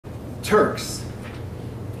Turks.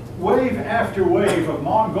 Wave after wave of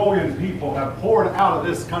Mongolian people have poured out of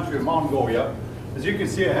this country of Mongolia. As you can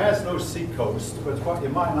see, it has no sea coast, but what you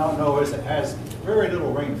might not know is it has very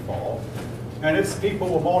little rainfall. And its people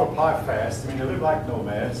will multiply fast. I mean, they live like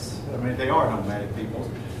nomads. I mean, they are nomadic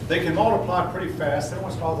people. They can multiply pretty fast. Then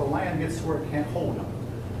once in a while, the land gets to where it can't hold them.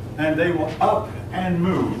 And they will up and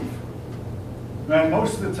move. And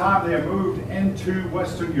most of the time, they have moved into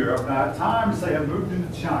Western Europe. Now, at times, they have moved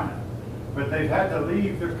into China. But they've had to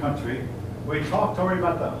leave their country. We talked already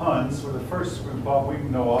about the Huns, were the first group we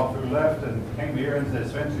know of who left and came here and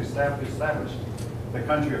eventually established the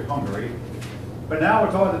country of Hungary. But now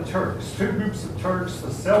we're talking the Turks. Two groups of Turks, the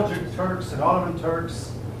Seljuk Turks and Ottoman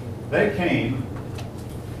Turks. They came,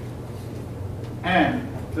 and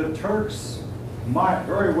the Turks might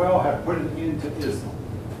very well have put it into Islam.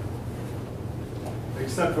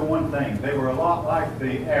 Except for one thing, they were a lot like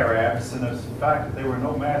the Arabs in the fact that they were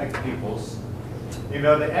nomadic peoples. You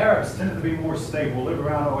know, the Arabs tended to be more stable, live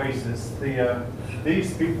around oases.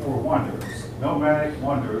 These people were wanderers, nomadic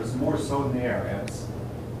wanderers, more so than the Arabs.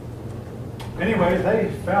 Anyway,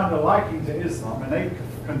 they found a liking to Islam, and they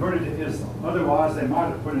converted to Islam. Otherwise, they might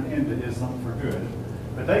have put an end to Islam for good.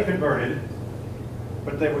 But they converted,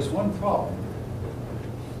 but there was one problem.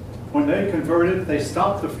 When they converted, they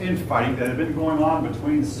stopped the infighting that had been going on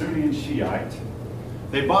between Sunni and Shiite.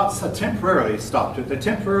 They temporarily stopped it. They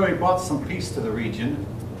temporarily brought some peace to the region.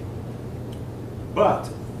 But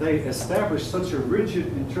they established such a rigid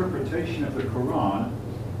interpretation of the Quran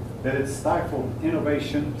that it stifled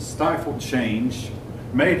innovation, stifled change,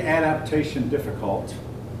 made adaptation difficult.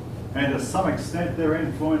 And to some extent, their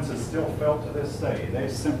influence is still felt to this day. They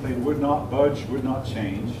simply would not budge, would not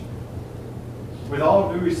change. With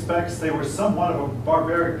all due respects, they were somewhat of a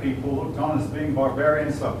barbaric people, looked on as being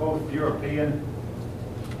barbarians by both European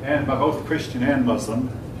and by both Christian and Muslim,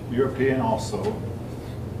 European also.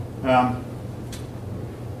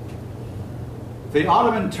 The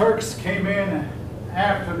Ottoman Turks came in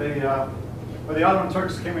after the Ottoman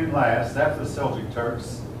Turks came in last, after the Seljuk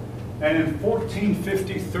Turks. And in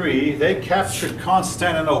 1453, they captured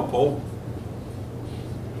Constantinople.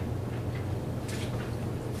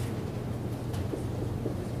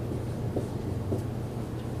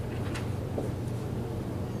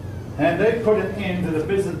 And they put an end to the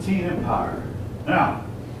Byzantine Empire. Now,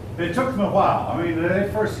 it took them a while. I mean, they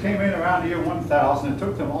first came in around the year 1000. It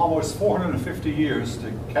took them almost 450 years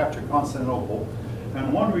to capture Constantinople.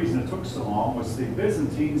 And one reason it took so long was the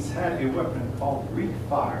Byzantines had a weapon called Greek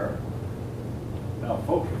fire. Now,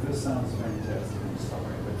 folks, if this sounds fantastic, I'm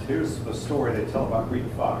sorry, but here's the story they tell about Greek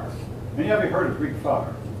fire. Any of you heard of Greek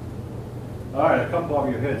fire? All right, a couple of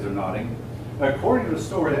your heads are nodding. According to the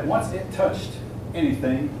story, that once it touched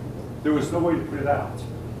anything, there was no way to put it out.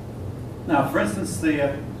 Now, for instance,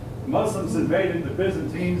 the Muslims invaded the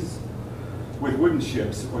Byzantines with wooden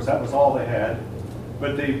ships. Of course, that was all they had.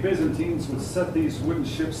 But the Byzantines would set these wooden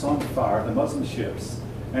ships on fire, the Muslim ships.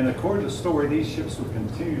 And according to the story, these ships would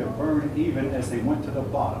continue to burn even as they went to the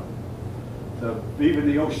bottom. Even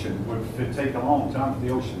the ocean would take a long time for the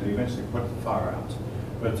ocean to eventually put the fire out.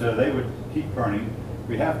 But they would keep burning.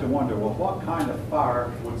 We have to wonder, well, what kind of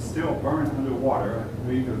fire would still burn underwater?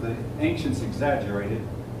 Either the ancients exaggerated,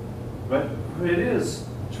 but it is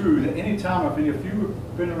true that any time, if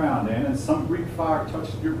you've been around then and some Greek fire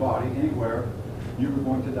touched your body anywhere, you were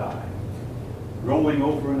going to die. Rolling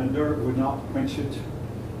over in the dirt would not quench it.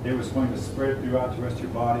 It was going to spread throughout the rest of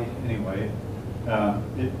your body anyway. And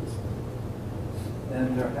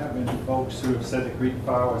there have been folks who have said that Greek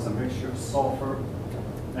fire was a mixture of sulfur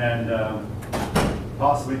and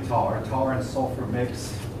possibly tar and sulfur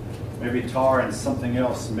mixed, maybe tar and something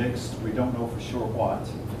else mixed. We don't know for sure what.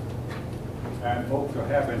 And folks, there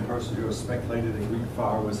have been persons who have speculated that Greek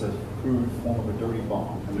fire was a crude form of a dirty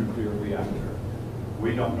bomb, a nuclear reactor.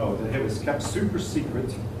 We don't know. That it was kept super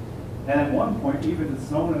secret. And at one point, even it's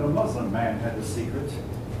known that a Muslim man had the secret.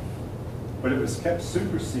 But it was kept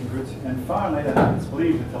super secret. And finally, it's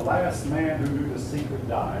believed that the last man who knew the secret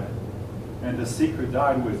died. And the secret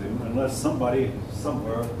died with him, unless somebody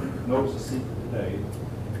somewhere knows the secret today.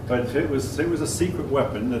 But it was a secret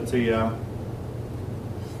weapon that the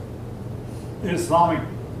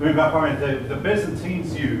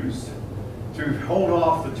Byzantines used to hold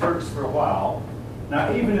off the Turks for a while. Now,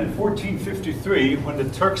 even in 1453, when the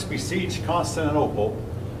Turks besieged Constantinople,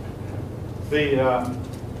 the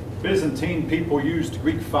Byzantine people used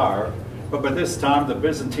Greek fire. But by this time, the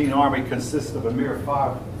Byzantine army consisted of a mere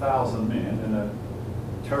 5,000 men, and the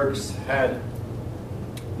Turks had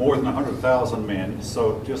more than 100,000 men.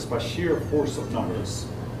 So just by sheer force of numbers,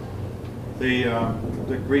 the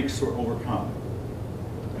Greeks were overcome.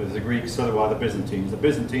 The Greeks, so were the Byzantines. The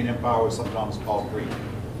Byzantine Empire was sometimes called Greek.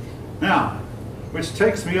 Now, which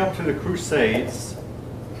takes me up to the Crusades.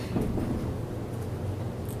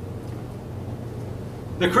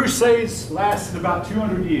 The Crusades lasted about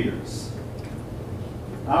 200 years.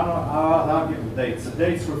 I'll give the dates. The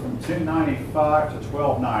dates were from 1095 to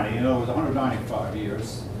 1290. You know, it was 195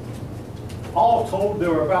 years. All told,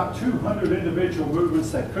 there were about 200 individual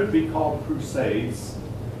movements that could be called crusades.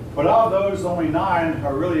 But of those, only 9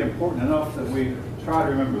 are really important enough that we try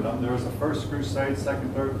to remember them. There was the First Crusade,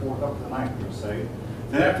 Second, Third, Fourth, up to the Ninth Crusade.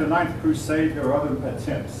 Then after the Ninth Crusade, there were other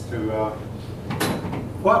attempts to...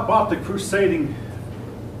 what brought the crusading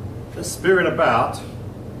spirit about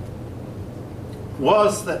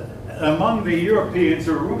was that among the Europeans,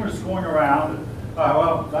 there were rumors going around,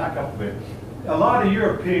 well, back up a bit. A lot of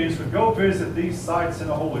Europeans would go visit these sites in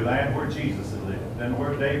the Holy Land where Jesus had lived and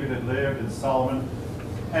where David had lived and Solomon.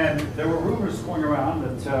 And there were rumors going around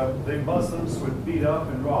that the Muslims would beat up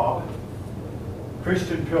and rob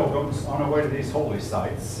Christian pilgrims on their way to these holy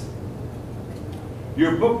sites.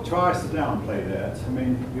 Your book tries to downplay that. I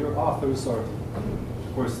mean, your authors are,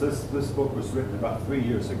 of course, this book was written about 3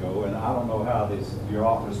 years ago, and I don't know how your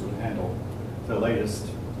authors would handle the latest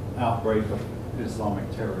outbreak of Islamic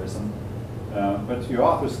terrorism. But your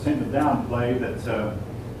authors tend to downplay that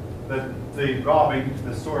the robbing,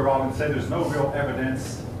 the story of robbing, say there's no real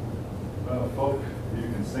evidence. Well, folk, you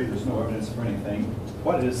can say there's no evidence for anything.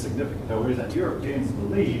 What is significant, though, is that Europeans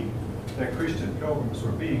believed that Christian pilgrims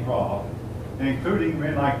were being robbed, including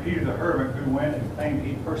men like Peter the Hermit, who went and claimed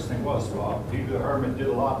he personally was robbed. Peter the Hermit did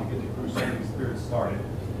a lot to get the crusading spirit started.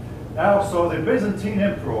 Also, the Byzantine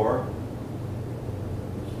emperor,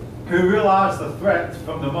 who realized the threat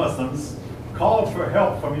from the Muslims, called for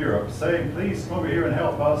help from Europe, saying, please come over here and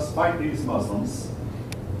help us fight these Muslims.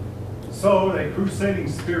 So a crusading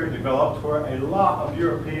spirit developed where a lot of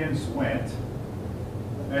Europeans went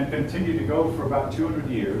and continued to go for about 200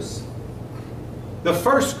 years. The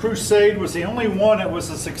First Crusade was the only one that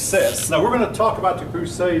was a success. Now, we're going to talk about the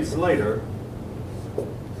Crusades later.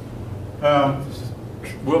 I'll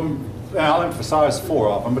emphasize 4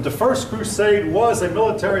 of them. But the First Crusade was a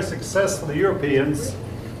military success for the Europeans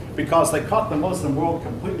because they caught the Muslim world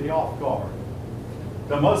completely off guard.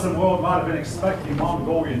 The Muslim world might have been expecting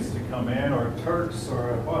Mongolians to come in, or Turks,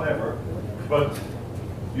 or whatever, but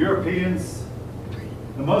Europeans,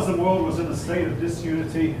 the Muslim world was in a state of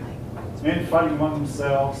disunity, infighting among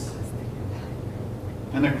themselves,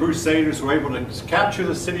 and the Crusaders were able to capture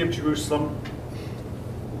the city of Jerusalem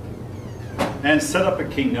and set up a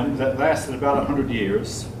kingdom that lasted about 100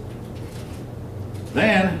 years.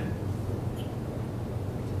 Then,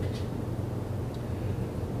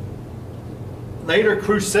 later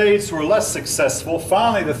crusades were less successful.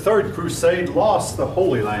 Finally, the Third Crusade lost the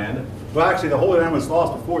Holy Land. Well, actually, the Holy Land was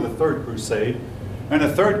lost before the Third Crusade, and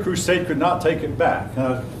the Third Crusade could not take it back.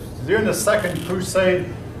 During the Second Crusade,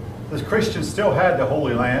 the Christians still had the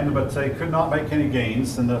Holy Land, but they could not make any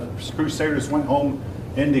gains, and the Crusaders went home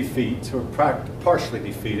in defeat, or partially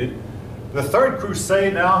defeated. The Third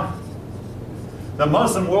Crusade now, the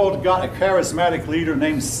Muslim world got a charismatic leader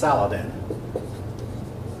named Saladin.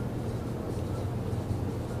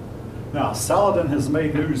 Now, Saladin has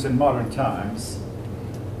made news in modern times.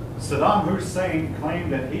 Saddam Hussein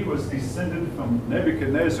claimed that he was descended from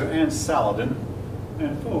Nebuchadnezzar and Saladin,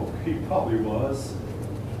 and folk, he probably was.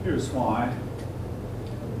 Here's why.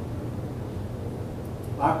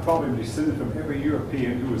 I'm probably descended from every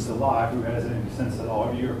European who is alive, who has any sense at all,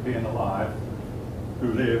 every European alive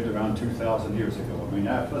who lived around 2,000 years ago. I mean,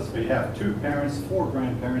 we have 2 parents, 4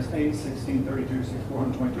 grandparents, 8, 16, 32,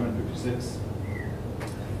 420, 256.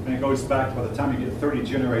 And it goes back, by the time you get 30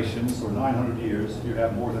 generations, or 900 years, you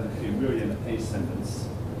have more than a million ascendants.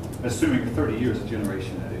 Assuming 30 years a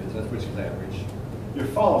generation, that is, that's which is average. You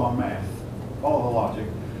follow on math, follow the logic.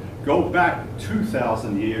 Go back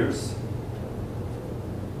 2,000 years,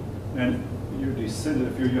 and you're descended,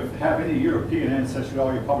 if you have any European ancestry at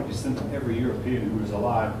all, you're probably descended from every European who was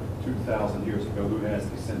alive 2,000 years ago who has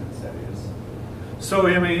descendants, that is. So,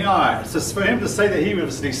 I mean, all right, so for him to say that he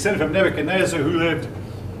was descended from Nebuchadnezzar who lived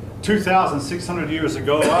 2,600 years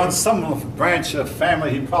ago, on some branch of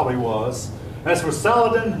family he probably was. As for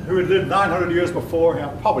Saladin, who had lived 900 years before, he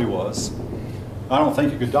probably was. I don't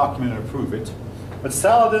think you could document it or prove it. But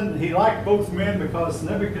Saladin, he liked both men because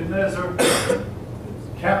Nebuchadnezzar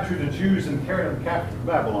captured the Jews and carried them captive to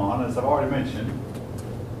Babylon, as I've already mentioned.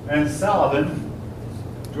 And Saladin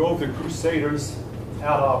drove the Crusaders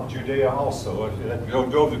out of Judea also,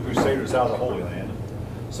 drove the Crusaders out of the Holy Land.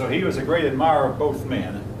 So he was a great admirer of both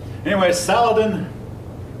men. Anyway, Saladin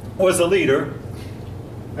was a leader,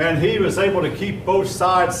 And he was able to keep both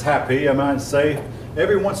sides happy, I might say.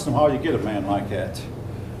 Every once in a while you get a man like that,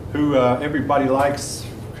 who everybody likes,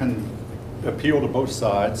 can appeal to both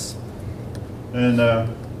sides. And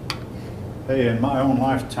hey, in my own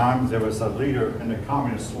lifetime, there was a leader in the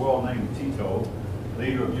communist world named Tito,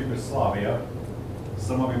 leader of Yugoslavia.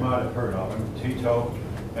 Some of you might have heard of him, Tito,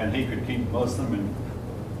 and he could keep Muslim and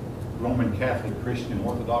Roman Catholic Christian,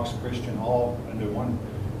 Orthodox Christian, all into one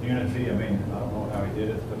unity. I mean, I don't know how he did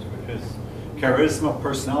it, but with his charisma,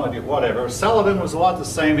 personality, whatever. Saladin was a lot the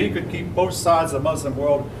same. He could keep both sides of the Muslim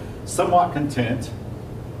world somewhat content.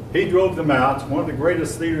 He drove them out. One of the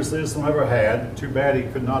greatest leaders Islam ever had. Too bad he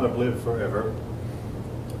could not have lived forever.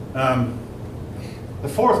 The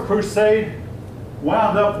Fourth Crusade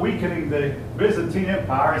wound up weakening the Byzantine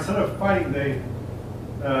Empire. Instead of fighting the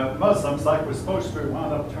Muslims like was supposed to, it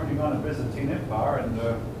wound up turning on the Byzantine Empire and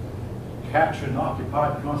captured and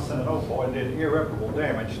occupied Constantinople and did irreparable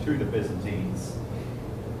damage to the Byzantines.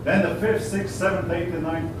 Then the 5th, 6th, 7th, 8th, and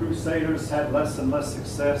 9th Crusaders had less and less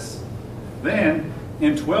success. Then,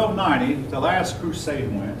 in 1290, the last crusade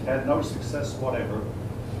went, had no success whatever,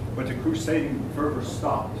 but the crusading fervor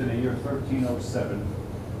stopped in the year 1307,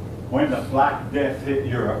 when the Black Death hit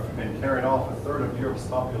Europe and carried off a third of Europe's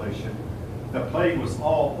population. The plague was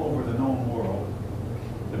all over the known world,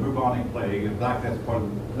 the bubonic plague, the Black Death part of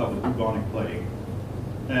the bubonic plague.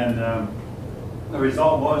 And the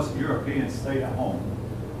result was Europeans stayed at home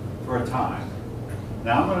for a time.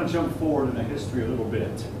 Now I'm going to jump forward in the history a little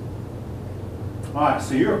bit. All right,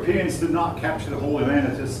 so Europeans did not capture the Holy Land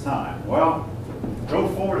at this time. Well, go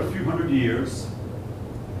forward a few hundred years.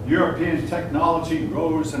 European technology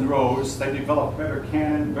rose and rose. They developed better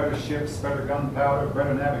cannon, better ships, better gunpowder,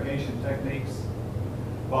 better navigation techniques,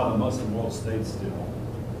 while the Muslim world stayed still,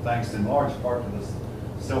 thanks in large part to the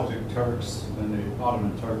Seljuk Turks and the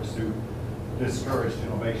Ottoman Turks who discouraged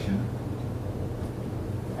innovation.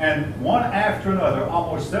 And one after another,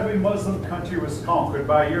 almost every Muslim country was conquered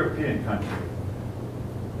by a European country.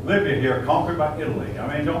 Libya here, conquered by Italy.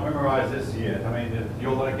 I mean, don't memorize this yet. I mean,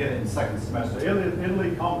 you'll get it in second semester.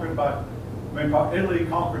 Italy conquered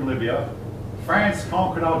Libya. France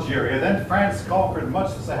conquered Algeria. Then France conquered much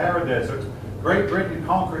of the Sahara Desert. Great Britain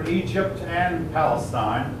conquered Egypt and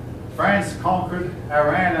Palestine. France conquered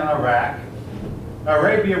Iran and Iraq.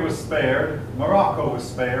 Arabia was spared. Morocco was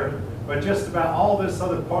spared. But just about all this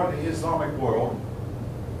other part of the Islamic world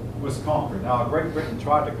was conquered. Now, Great Britain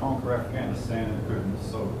tried to conquer Afghanistan and couldn't,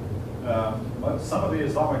 so but some of the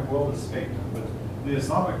Islamic world escaped, but the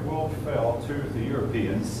Islamic world fell to the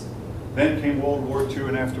Europeans. Then came World War II,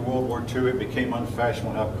 and after World War II, it became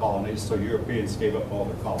unfashionable to have colonies, so Europeans gave up all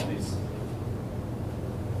their colonies.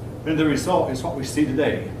 And the result is what we see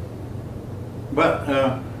today. But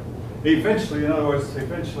eventually, in other words,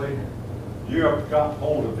 Europe got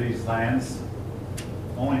hold of these lands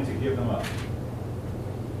only to give them up.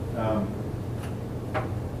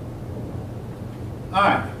 All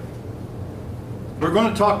right. We're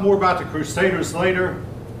going to talk more about the Crusaders later.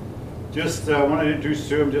 Just want to introduce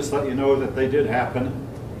to them, just let you know that they did happen.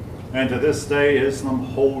 And to this day, Islam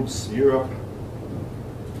holds Europe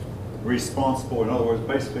responsible. In other words,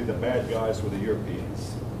 basically the bad guys were the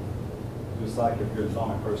Europeans. Just like if you're an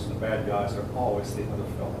Islamic person, the bad guys are always the other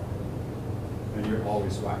fellow. And you're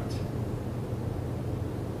always right.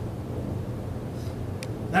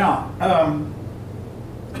 Now,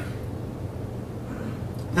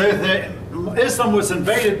 Islam was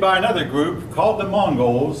invaded by another group called the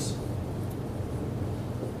Mongols,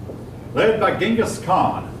 led by Genghis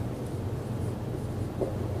Khan.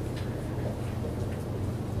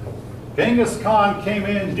 Genghis Khan came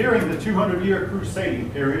in during the 200-year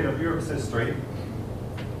crusading period of Europe's history,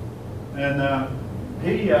 and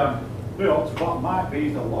he built what might be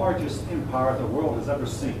the largest empire the world has ever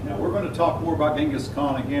seen. Now, we're going to talk more about Genghis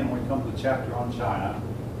Khan again when we come to the chapter on China,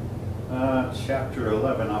 chapter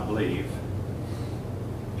 11, I believe.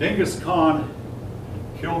 Genghis Khan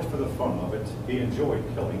killed for the fun of it. He enjoyed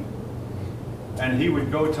killing. And he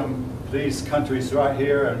would go to these countries right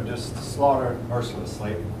here and just slaughter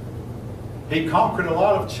mercilessly. He conquered a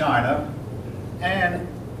lot of China, and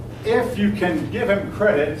if you can give him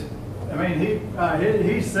credit, I mean,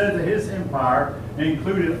 he said that his empire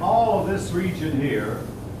included all of this region here.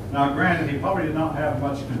 Now, granted, he probably did not have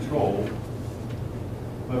much control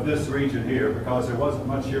of this region here because there wasn't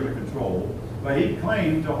much here to control. But he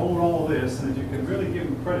claimed to hold all this, and if you can really give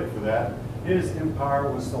him credit for that, his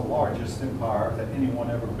empire was the largest empire that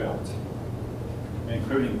anyone ever built,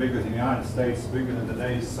 including bigger than the United States, bigger than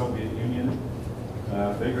today's Soviet Union,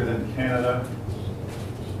 bigger than Canada.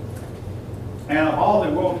 And of all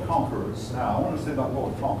the world conquerors, now I want to say about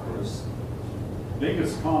world conquerors,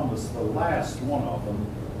 Genghis Khan was the last one of them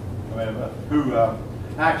who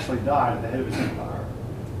actually died at the head of his empire.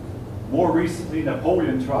 More recently,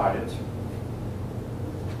 Napoleon tried it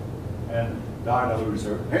and died a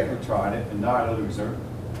loser. Hitler tried it and died a loser.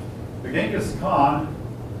 But Genghis Khan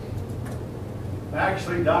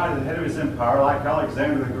actually died at the head of his empire like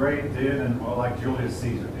Alexander the Great did and, well, like Julius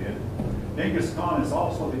Caesar did. Genghis Khan is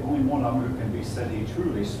also the only one of them who can be said he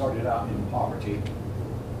truly started out in poverty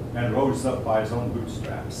and rose up by his own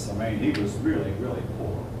bootstraps. I mean, he was really, really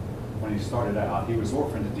poor when he started out. He was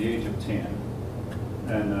orphaned at the age of 10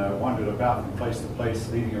 and wandered about from place to place,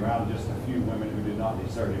 leading around just a few women who did not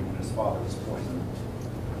desert him when his father was poisoned.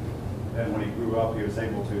 And when he grew up, he was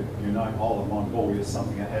able to unite all of Mongolia,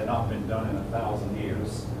 something that had not been done in 1,000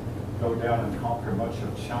 years. Go down and conquer much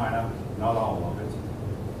of China, not all of it,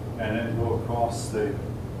 and then go across the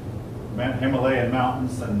Himalayan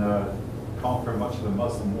mountains and conquer much of the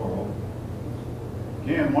Muslim world.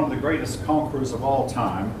 Again, one of the greatest conquerors of all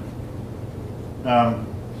time.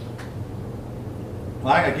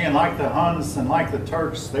 Like the Huns and like the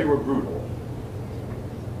Turks, they were brutal.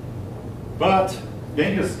 But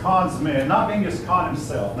Genghis Khan's men, not Genghis Khan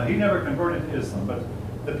himself, now he never converted to Islam, but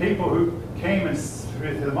the people who came and,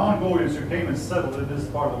 the Mongolians who came and settled in this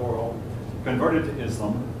part of the world, converted to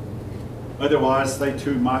Islam. Otherwise, they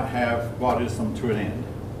too might have brought Islam to an end.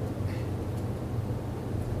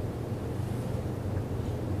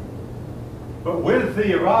 But with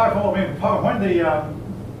the arrival, I mean, when the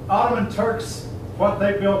Ottoman Turks, what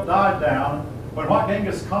they built died down, when what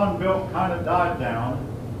Genghis Khan built kind of died down,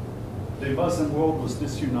 the Muslim world was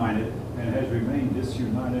disunited and has remained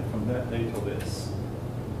disunited from that day till this.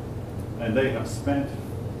 And they have spent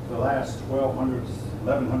the last 1,200,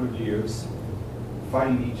 1,100 years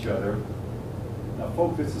fighting each other. Now,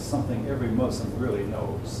 folks, this is something every Muslim really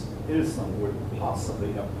knows. Islam would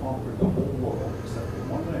possibly have conquered the whole world except for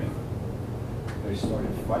one thing. They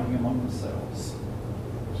started fighting among themselves.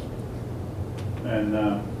 And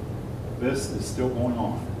this is still going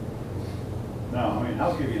on. Now, I mean,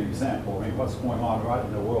 I'll give you an example. I mean, what's going on right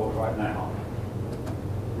in the world right now.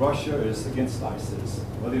 Russia is against ISIS.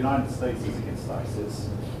 Well, the United States is against ISIS.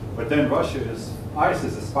 But then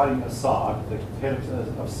ISIS is fighting Assad, the head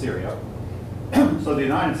of Syria. So the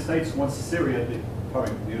United States wants the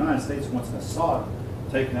United States wants Assad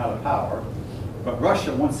taken out of power, but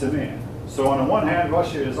Russia wants him in. So on the one hand,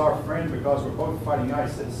 Russia is our friend because we're both fighting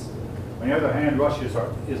ISIS. On the other hand, Russia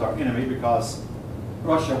is our enemy because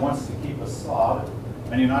Russia wants to keep Assad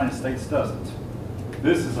and the United States doesn't.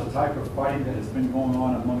 This is a type of fighting that has been going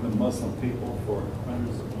on among the Muslim people for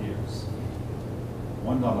hundreds of years.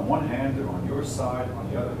 On the one hand, they're on your side. On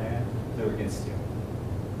the other hand, they're against you.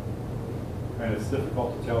 And it's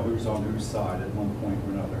difficult to tell who's on whose side at one point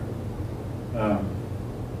or another.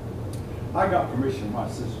 I got permission from my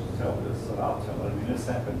sister to tell this, so I'll tell it. I mean, this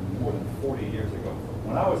happened more than 40 years ago.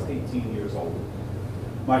 When I was 18 years old,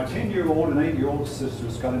 my 10-year-old and 8-year-old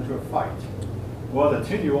sisters got into a fight. Well, the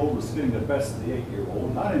 10-year-old was getting the best of the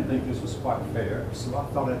 8-year-old, and I didn't think this was quite fair, so I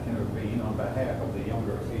thought I'd intervene on behalf of the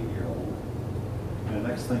younger 8-year-old. And the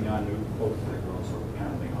next thing I knew, both of the girls were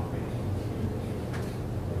pounding on me.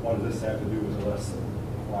 What does this have to do with the lesson?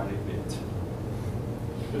 Quite a bit.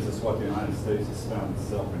 This is what the United States has found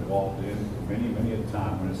itself involved in many, many a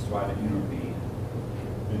time when it's tried to intervene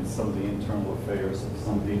in some of the internal affairs of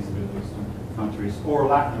some of these Middle Eastern countries, or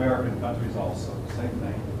Latin American countries also. Same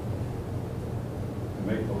thing. To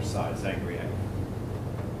make both sides angry at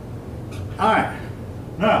you. All right.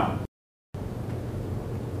 Now,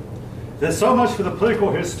 there's so much for the political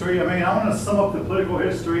history. I mean, I want to sum up the political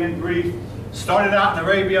history in brief. Started out in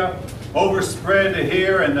Arabia, overspread to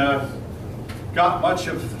here, and got much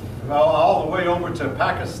of, all the way over to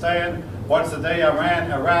Pakistan, what's today Iran,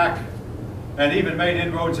 Iraq, and even made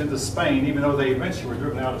inroads into Spain, even though they eventually were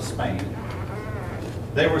driven out of Spain.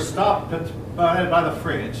 They were stopped by the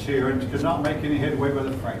French here and could not make any headway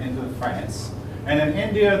into France. And in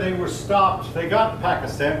India, they were stopped. They got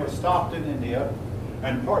Pakistan, were stopped in India.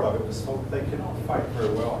 And part of it was they cannot fight very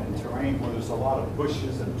well in terrain where there's a lot of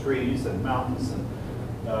bushes and trees and mountains and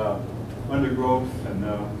undergrowth. And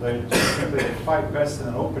they fight best in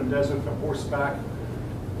an open desert from horseback,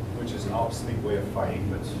 which is an obsolete way of fighting.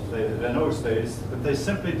 But in those days, they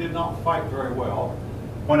simply did not fight very well.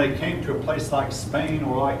 When they came to a place like Spain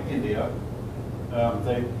or like India,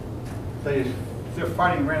 their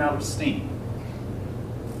fighting ran out of steam.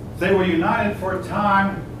 They were united for a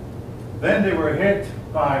time. Then they were hit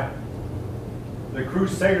by the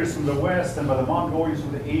Crusaders from the west and by the Mongolians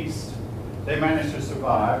from the east. They managed to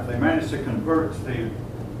survive. They managed to convert the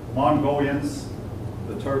Mongolians,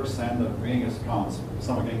 the Turks, and the Genghis Khans,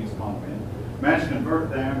 some of Genghis Khan men. managed to convert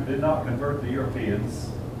them, did not convert the Europeans.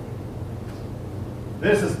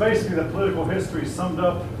 This is basically the political history summed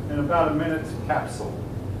up in about a minute capsule.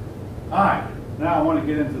 All right, now I want to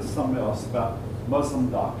get into something else about Muslim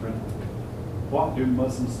doctrine. What do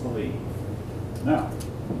Muslims believe? Now,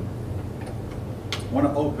 I want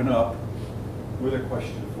to open up with a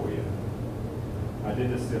question for you. I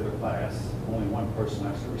did this the other class. Only one person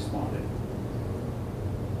actually responded.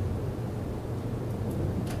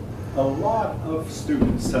 A lot of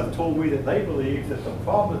students have told me that they believe that the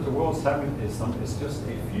problem that the world's having is just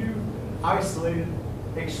a few isolated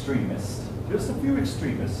extremists. Just a few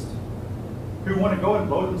extremists who want to go and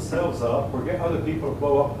blow themselves up or get other people to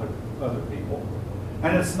blow up other people.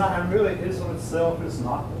 And it's not, and really Islam itself is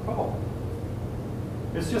not the problem.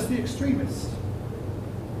 It's just the extremists.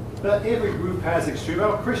 But every group has extreme.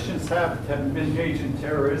 Well, Christians have engaged in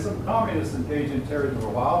terrorism. Communists engaged in terrorism for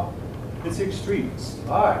a while. It's the extremists.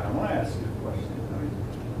 All right, I want to ask you a question.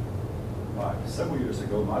 Several years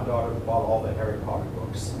ago, my daughter bought all the Harry Potter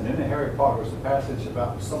books. And in the Harry Potter was a passage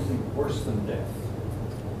about something worse than death.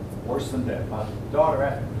 Worse than death. My daughter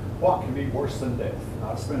asked, what can be worse than death?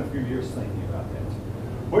 I've spent a few years thinking about that.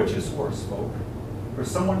 Which is worse, folk? For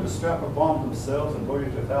someone to strap a bomb to themselves and blow you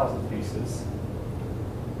to 1,000 pieces,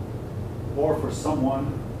 or for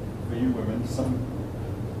someone, for you women,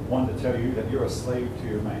 someone to tell you that you're a slave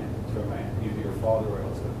to a man, either your father or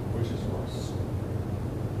husband, which is worse?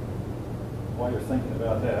 While you're thinking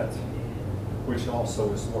about that, which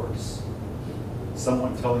also is worse?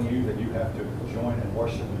 Someone telling you that you have to join and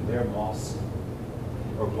worship in their mosque,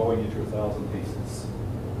 or blowing you to 1,000 pieces?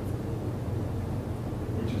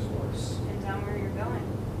 Which is worse? Depends on where you're going.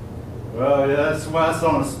 Well, yeah, that's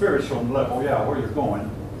on a spiritual level, yeah, where you're going.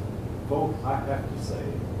 Folks, I have to say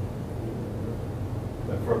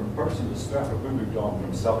that for a person to strap a voodoo doll on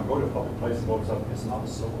himself and go to a public place and blow himself, it's not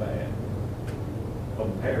so bad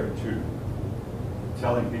compared to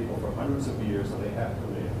telling people for hundreds of years that they have to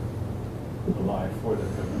live a life where the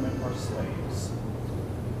women are slaves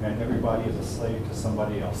and everybody is a slave to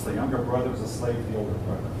somebody else. The younger brother is a slave to the older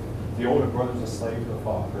brother. The older brother is a slave to the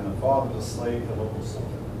father, and the father is a slave to the local soldier.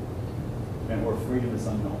 And where freedom is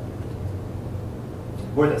unknown.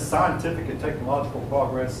 Where the scientific and technological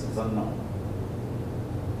progress is unknown.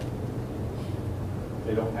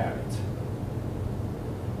 They don't have it.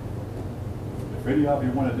 If any of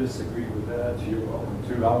you want to disagree with that, you're welcome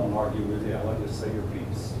to. I won't argue with you. I'll let you say your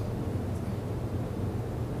piece.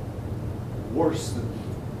 Worse than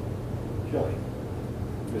killing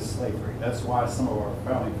is slavery. That's why some of our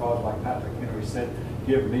founding fathers, like Patrick Henry, said,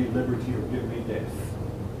 give me liberty or give me death.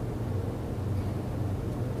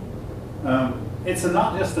 It's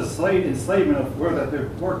not just a slave enslavement of where that they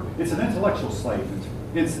work. It's an intellectual enslavement.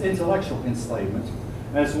 It's intellectual enslavement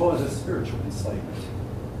as well as a spiritual enslavement.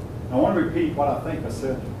 I want to repeat what I think I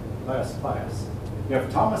said last class.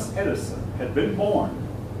 If Thomas Edison had been born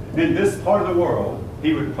in this part of the world,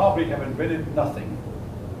 he would probably have invented nothing,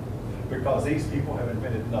 because these people have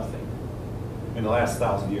invented nothing in the last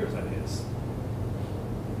 1,000 years, that is.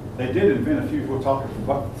 They did invent a few. We'll talk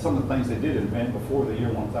about some of the things they did invent before the year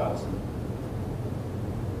 1000.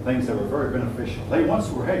 Things that were very beneficial. They once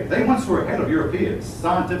were ahead of Europeans,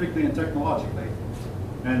 scientifically and technologically,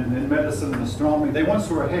 and in medicine and astronomy. They once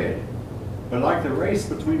were ahead. But like the race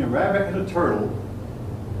between a rabbit and a turtle,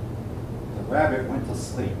 the rabbit went to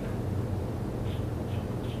sleep,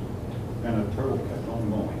 and the turtle kept on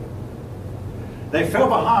going. They fell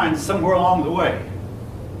behind somewhere along the way.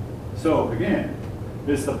 So again,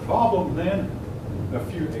 is the problem then a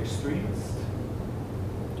few extremists,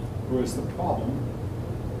 or is the problem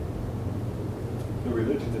the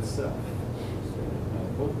religion itself?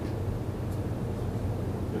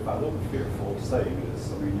 If I look fearful saying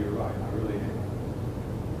this, I mean, you're right, I really am.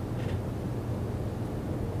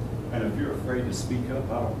 And if you're afraid to speak up,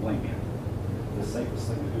 I don't blame you. The safest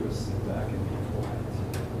thing to do is sit back and be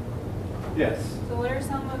quiet. Yes? So what are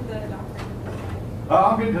some of the doctrines?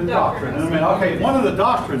 I'm getting to the doctrine. I mean, okay, one of the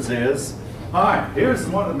doctrines is, all right, here's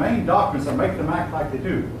one of the main doctrines that make them act like they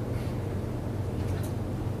do.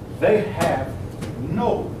 They have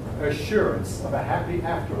no assurance of a happy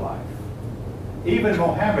afterlife. Even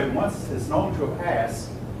Mohammed once is known to have asked,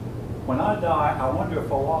 when I die, I wonder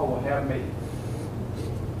if Allah will have me.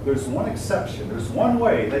 There's one exception. There's one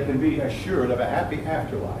way they can be assured of a happy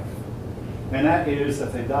afterlife. And that is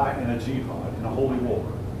if they die in a jihad, in a holy war.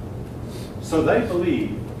 So they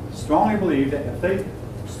believe, strongly believe, that if they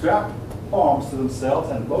strap bombs to themselves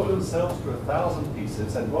and blow themselves to 1,000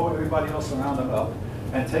 pieces and blow everybody else around them up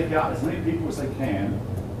and take out as many people as they can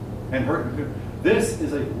and hurt them, this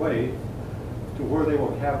is a way to where they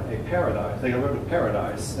will have a paradise. They will go to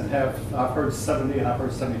paradise and have, I've heard 70 and I've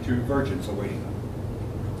heard 72 virgins awaiting them.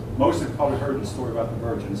 Most have probably heard the story about the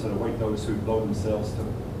virgins that await those who blow themselves to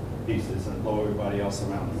pieces and blow everybody else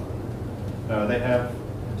around them. They have,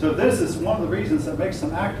 so this is one of the reasons that makes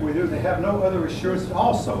them act the way they do. They have no other assurance.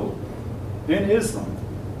 Also, in Islam,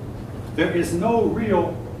 there is no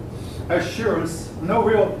real assurance, no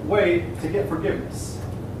real way to get forgiveness.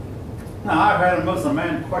 Now, I've had a Muslim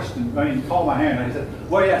man call my hand, and he said,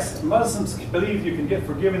 well, yes, Muslims believe you can get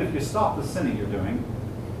forgiven if you stop the sinning you're doing.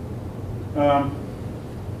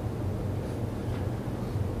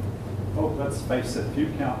 Oh, let's face it, if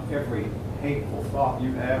you count every hateful thought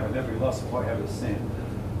you have and every lustful thought you have as sin,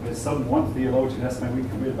 as one theologian estimated we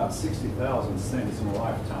commit about 60,000 sins in a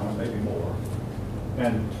lifetime, or maybe more.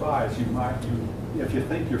 And try as you might, if you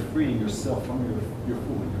think you're freeing yourself from it, you're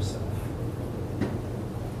fooling yourself.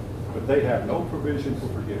 But they have no provision for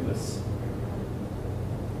forgiveness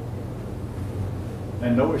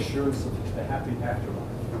and no assurance of a happy afterlife.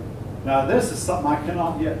 Now, this is something I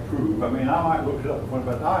cannot yet prove. I mean, I might look it up,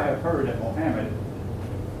 but I have heard that Muhammad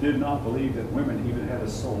did not believe that women even had a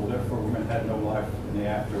soul. Therefore, women had no life in the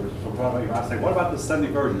afterlife. So probably I say, what about the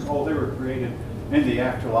 70 virgins? Oh, they were created in the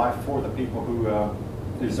afterlife for the people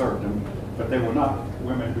who deserved them, but they were not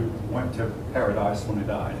women who went to paradise when they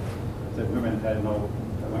died. That women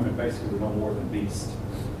basically were no more than beasts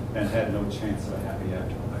and had no chance of a happy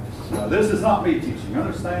afterlife. Now, this is not me teaching. You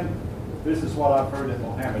understand? This is what I've heard that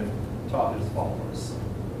Muhammad taught his followers.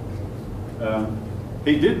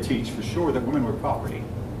 He did teach for sure that women were property.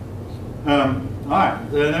 All right,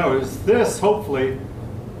 this hopefully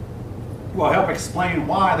will help explain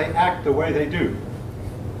why they act the way they do.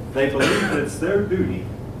 They believe that it's their duty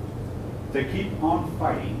to keep on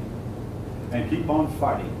fighting and keep on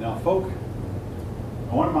fighting. Now, folk,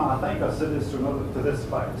 I think I said this to this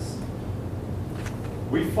class.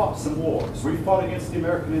 We fought some wars. We fought against the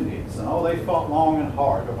American Indians, and they fought long and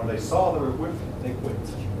hard. But when they saw they were whipped, they quit.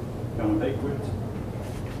 And when they quit,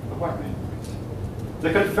 the white man quit.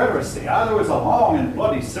 The Confederacy. There was a long and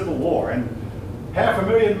bloody civil war, and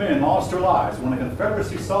 500,000 men lost their lives. When the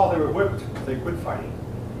Confederacy saw they were whipped, they quit fighting.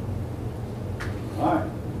 All right.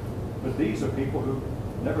 But these are people who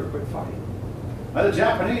never quit fighting. Now, the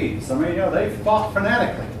Japanese, they fought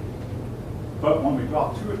fanatically. But when we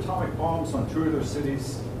dropped 2 atomic bombs on 2 of their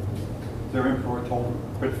cities, their emperor told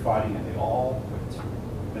them to quit fighting, and they all quit.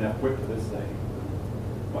 And have quit to this day.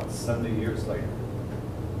 What, 70 years later?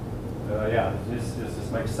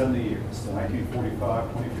 This makes 70 years. So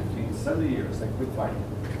 1945, 2015, 70 years, they quit fighting.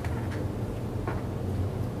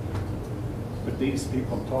 But these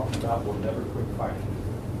people I'm talking about will never quit fighting.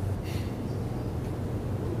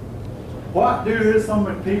 What do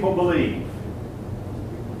some people believe?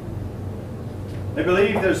 They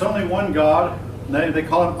believe there's only one God. They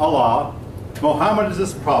call him Allah. Muhammad is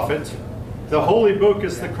his prophet. The holy book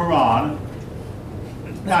is the Quran.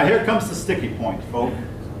 Now, here comes the sticky point, folks.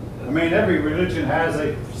 Every religion has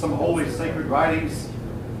some holy sacred writings.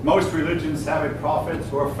 Most religions have a prophet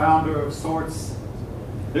or a founder of sorts.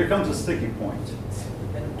 Here comes a sticky point.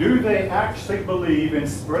 Do they actually believe in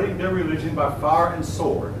spreading their religion by fire and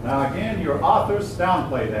sword? Now, again, your authors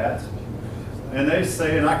downplay that. And they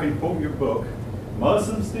say, and I can quote your book,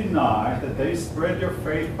 Muslims deny that they spread their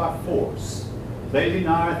faith by force. They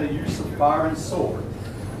deny the use of fire and sword.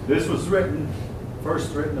 This was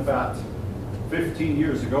first written about 15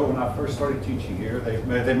 years ago when I first started teaching here.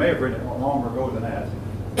 They may have written it longer ago than that.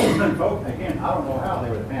 And folks, again, I don't know how they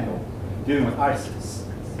would handle dealing with ISIS.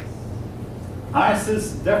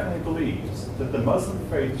 ISIS definitely believes that the Muslim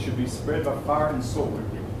faith should be spread by fire and sword.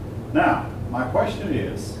 Now, my question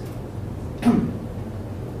is,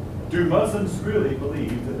 do Muslims really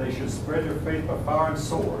believe that they should spread their faith by fire and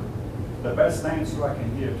sword? The best answer I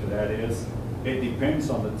can give to that is, it depends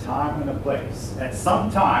on the time and the place. At some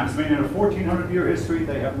times, in a 1400-year history,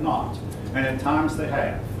 they have not. And at times they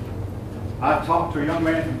have. I talked to a young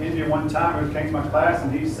man from India one time who came to my class,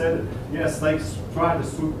 and he said, yes, they tried to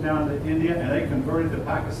swoop down to India, and they converted the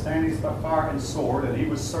Pakistanis by fire and sword, and he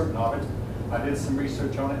was certain of it. I did some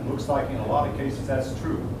research on it. It looks like in a lot of cases that's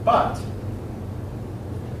true. But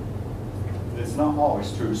it's not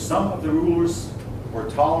always true. Some of the rulers were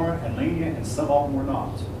tolerant and lenient, and some of them were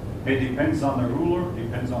not. It depends on the ruler,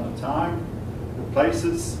 depends on the time, the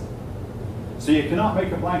places. So you cannot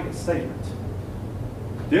make a blanket statement.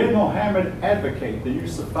 Did Muhammad advocate the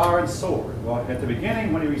use of fire and sword? Well, at the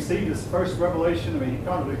beginning, when he received his first revelation, he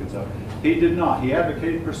contradicted himself. He did not. He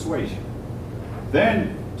advocated persuasion.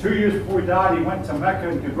 Then, 2 years before he died, he went to Mecca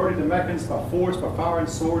and converted the Meccans by force, by fire and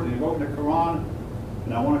sword, and he wrote in the Quran,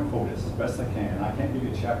 and I want to quote this as best I can. I can't give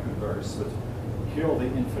you a chapter and verse, but kill the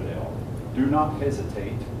infidel. Do not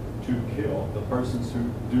hesitate to kill the persons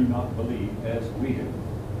who do not believe as we do.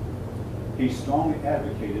 He strongly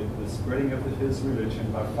advocated the spreading of his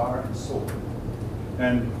religion by fire and sword.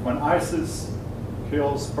 And when ISIS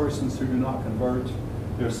kills persons who do not convert,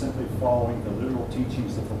 they're simply following the literal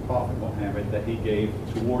teachings of the Prophet Muhammad that he gave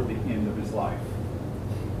toward the end of his life.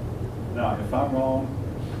 Now, if I'm wrong,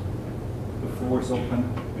 the floor is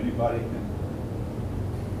open. Anybody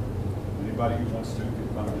who wants to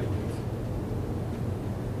contradict it.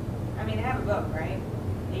 I mean, they have a book, right?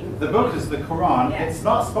 The book is the Quran. Yes. It's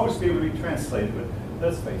not supposed to be able to be translated, but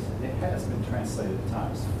let's face it, it has been translated at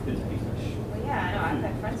times into English. Well, yeah, I know. I've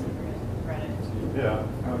had friends who've read it. Yeah,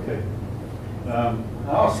 okay.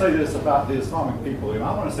 I'll say this about the Islamic people.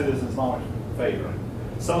 I want to say this in Islamic favor.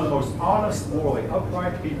 Some of the most honest, morally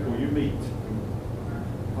upright people you meet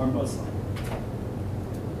are Muslim.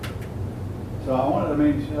 So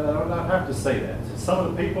I have to say that. Some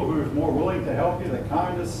of the people who are more willing to help you, the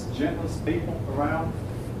kindest, gentlest people around,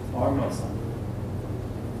 are Muslim.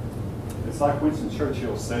 It's like Winston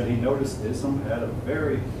Churchill said, he noticed Islam had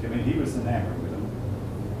he was enamored with him.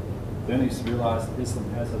 Then he realized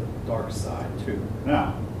Islam has a dark side too.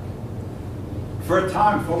 Now, for a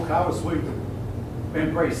time, folk, I was willing to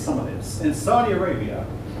embrace some of this. In Saudi Arabia,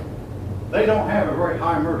 they don't have a very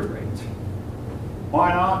high murder rate. Why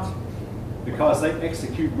not? Because they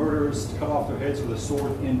execute murderers to cut off their heads with a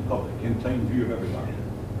sword in public, in plain view of everybody.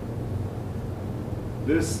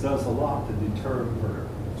 This does a lot to deter murder.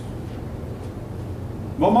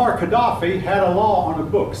 Muammar Gaddafi had a law on a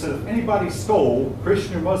book, said if anybody stole,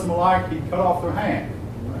 Christian or Muslim alike, he'd cut off their hand.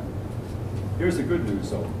 Here's the good news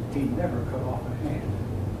though, he never cut off a hand.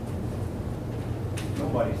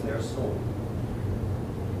 Nobody's there stole.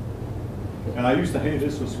 And I used to hate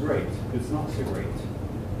this was great. It's not so great.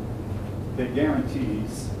 It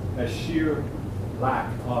guarantees a sheer lack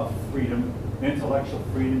of freedom, intellectual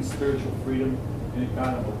freedom, spiritual freedom, any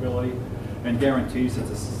kind of mobility, and guarantees that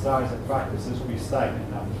the society that practices will be stagnant.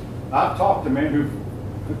 Now, I've talked to men who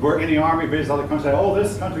were in the army, visited other countries, say, oh,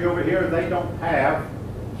 this country over here, they don't have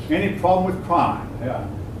any problem with crime. Yeah,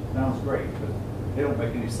 sounds great, but they don't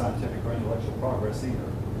make any scientific or intellectual progress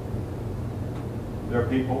either. Their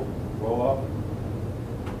people grow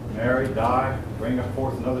up, marry, die, bring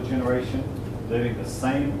forth another generation, living the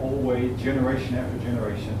same old way generation after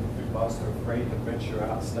generation because they're afraid to venture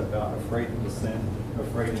out, step out, afraid to dissent,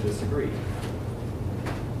 afraid to disagree.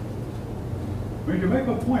 I mean, to make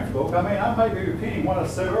a point, folks, I might be repeating what I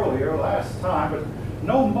said earlier last time, but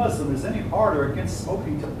no Muslim is any harder against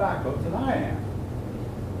smoking tobacco than I am.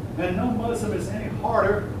 And no Muslim is any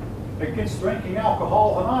harder against drinking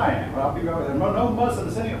alcohol than I am. I'll be right with that. No Muslim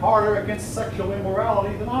is any harder against sexual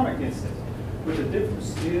immorality than I'm against it. But the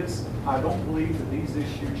difference is, I don't believe that these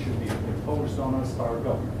issues should be imposed on us by our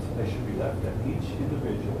government. They should be left at each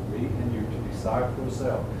individual, me and you, to decide for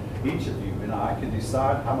yourself. Each of you and I can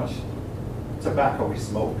decide how much tobacco we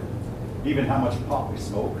smoke, even how much pot we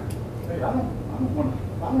smoke. Hey, I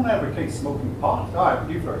don't advocate smoking pot. All right,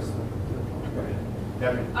 you first. Go ahead.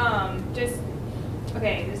 Debbie.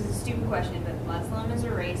 Okay, this is a stupid question, but Muslim is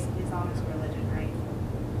a race, Islam is a religion, right?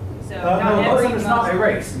 So No, Muslim is not a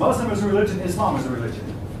race. Muslim is a religion, Islam is a religion.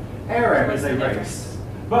 Arab is a race.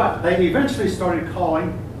 But they eventually started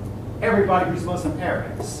calling everybody who's Muslim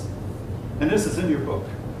Arabs. And this is in your book.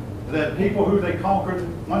 That people who they conquered,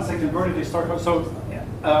 once they converted, they start calling. So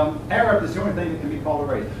Arab is the only thing that can be called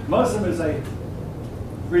a race. Muslim is a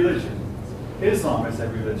religion. Islam is a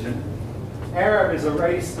religion. Arab is a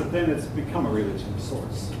race, but then it's become a religion of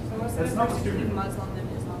sorts. So what's the difference between Muslim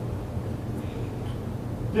and Islam?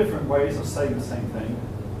 Different ways of saying the same thing.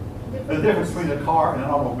 The difference between a car and an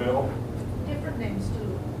automobile. Different names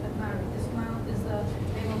too. Islam is the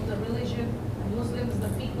name of the religion, and Muslim is the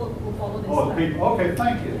people who follow the Oh, Islam. the people. Okay,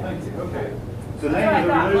 thank you. Okay. The That's name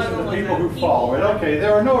what I of the thought. religion, the Muslim people was who the follow it. people. Okay,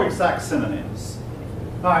 there are no exact synonyms.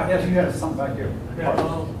 All right, yes, you had something back here. Yeah,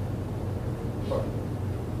 Sorry.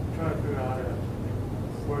 trying to figure out how to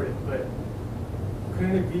word it, but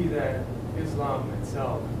couldn't it be that Islam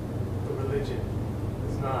itself, the religion,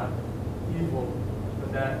 is not evil,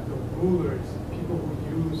 but that the rulers, people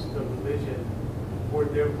who use the religion for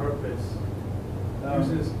their purpose,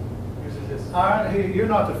 uses this? You're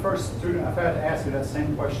not the first student I've had to ask you that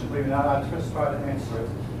same question. Believe me, I just tried to answer it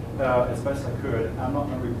as best I could. I'm not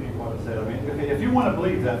going to repeat what I said. I mean, if you want to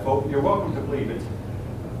believe that, folks, you're welcome to believe it.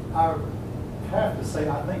 I have to say,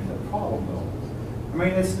 I think the problem, though, I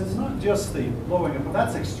mean, it's not just the blowing up,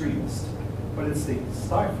 that's extremist, but it's the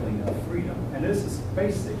stifling of freedom. And this is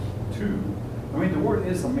basic to, I mean, the word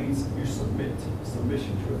Islam means you submit,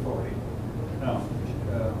 submission to authority. Now,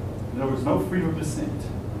 There was no freedom of dissent.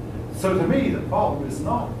 So to me, the problem is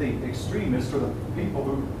not the extremists or the people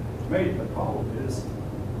who made it. The problem is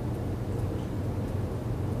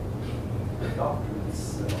the doctrine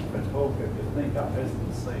itself. And hope if you think I'm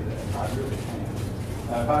hesitant to say that, I really can't.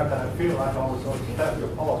 In fact, I feel like I always have to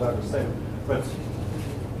apologize for saying it, but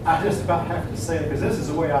I just about have to say it because this is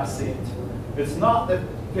the way I see it. It's not the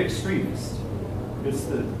extremist. It's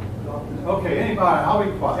the doctrine. Okay, anybody, I'll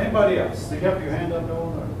be quiet. Anybody else? Did you have your hand up,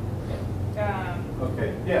 Nolan?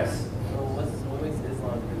 Okay, yes. Well, what makes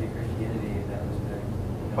Islam different than Christianity in that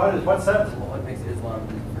respect? What's that? Well, what makes Islam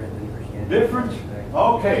different than Christianity? Different? in that respect?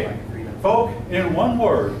 Okay. Like freedom. Folk, in one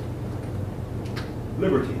word,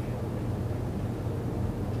 liberty.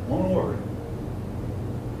 One word.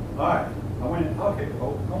 All right. Okay,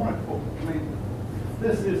 folk, I want to quote. I mean,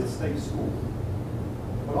 this is a state school.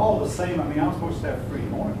 But all the same, I mean, I'm supposed to have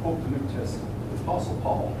freedom. I want to quote the New Testament. The Apostle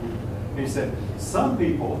Paul. He said, some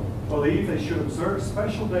people believe they should observe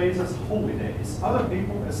special days as holy days. Other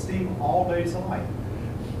people esteem all days alike.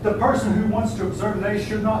 The person who wants to observe the days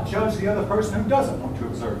should not judge the other person who doesn't want to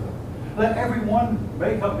observe them. Let everyone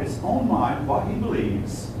make up his own mind what he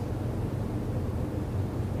believes.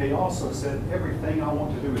 He also said, everything I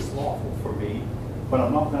want to do is lawful for me, but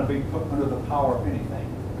I'm not going to be put under the power of anything.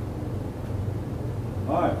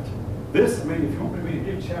 All right. This, I mean, if you want me to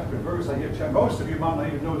give chapter and verse, I give chapter. Most of you might not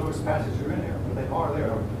even know those passages are in there, but they are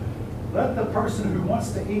there. Let the person who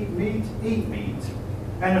wants to eat meat, eat meat.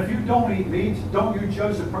 And if you don't eat meat, don't you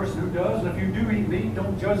judge the person who does. And if you do eat meat,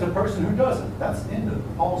 don't judge the person who doesn't. That's the end of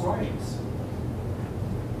Paul's writings.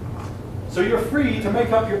 So you're free to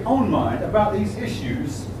make up your own mind about these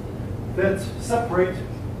issues that separate,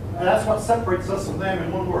 and that's what separates us from them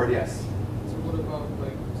in one word, yes. So what about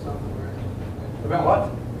like South America? About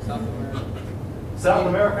what? South America. South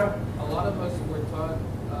America? A lot of us were taught,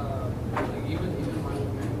 like even my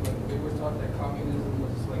old man, like they were taught that communism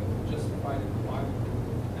was like justified in the Bible,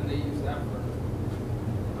 and they use that for.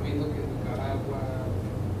 I mean, look at Nicaragua.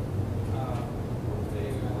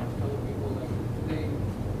 They other people like they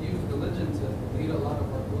use religion to lead a lot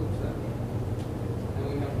of our groups, and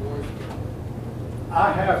we have wars.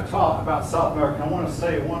 I have taught about South America. I want to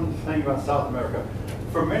say one thing about South America.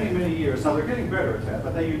 For many, many years, now they're getting better at that,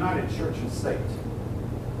 but they united church and state.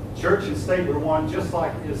 Church and state were one, just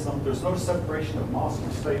like Islam. There's no separation of mosque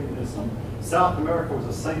and state in Islam. South America was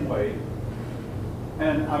the same way.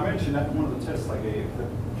 And I mentioned that in one of the tests I gave, that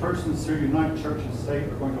persons who unite church and state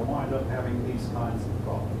are going to wind up having these kinds of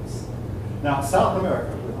problems. Now, South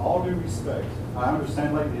America, with all due respect, I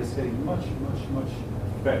understand lately it's getting much, much, much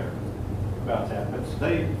better about that. But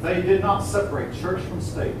they did not separate church from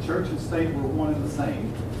state. Church and state were one and the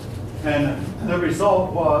same. And the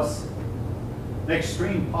result was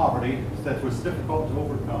extreme poverty that was difficult to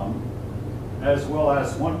overcome, as well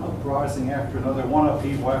as one uprising after another, one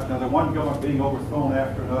upheaval after another, one government being overthrown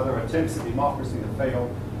after another, attempts at democracy that failed.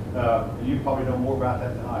 You probably know more about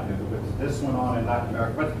that than I do, but this went on in Latin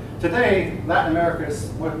America. But today, Latin America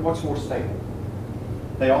is much more stable.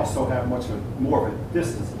 They also have much more of a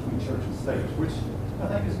distance between church and state, which I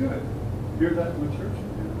think is good. Hear that from the church?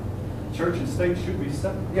 Yeah. Church and state should be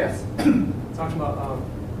separate. Yes. Talking about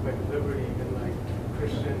like liberty and like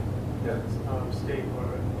Christian state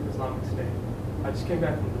or Islamic state. I just came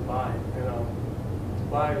back from Dubai, and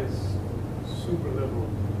Dubai is super liberal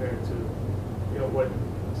compared to what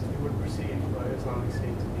you would perceive Islamic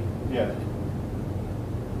state to be. Yeah.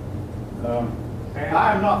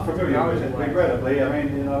 I'm not familiar with it, regrettably. I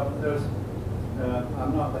mean, there's,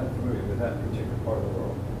 I'm not that familiar with that particular part of the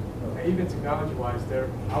world. And even technology-wise,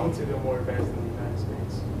 I would say they're more advanced than the United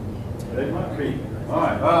States. They might be. All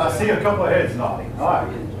right. Well, I see a couple of heads nodding. All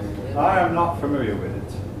right. I am not familiar with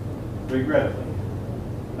it, regrettably.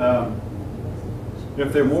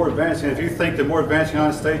 If they're more advanced, if you think they're more advanced in the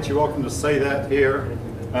United States, you're welcome to say that here.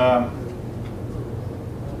 All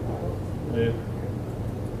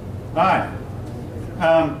right.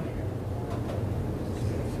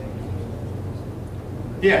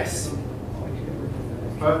 Yes.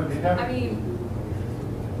 I mean,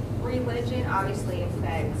 religion obviously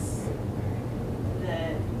affects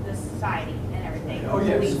the society and everything. Oh,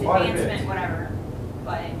 yes, Police quite a bit. advancement, whatever.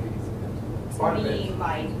 But Quite a to me, bit.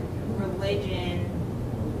 like, religion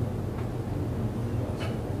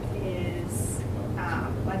is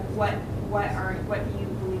like what do you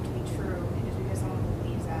believe to be true? And just because someone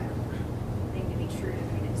believes that thing to be true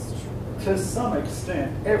doesn't mean it's true. To some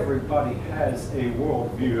extent, everybody has a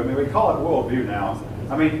worldview. I mean, we call it worldview now.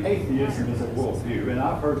 I mean, atheism is a worldview, and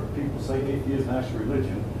I've heard people say atheism is actually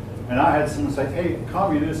religion. And I had someone say, hey,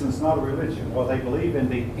 communism is not a religion. Well, they believe in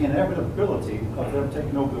the inevitability of them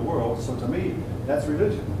taking over the world, so to me, that's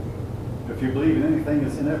religion. if you believe in anything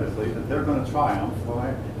that's inevitably, that they're going to triumph,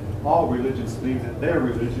 why all religions believe that their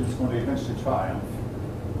religion is going to eventually triumph.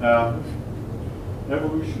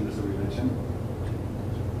 Evolution is a religion.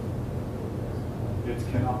 It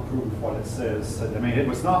cannot prove what it says. I mean, it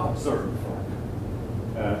was not observed before.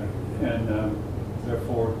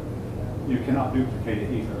 Therefore, you cannot duplicate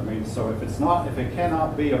it either. I mean, so if it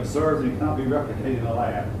cannot be observed, it cannot be replicated in a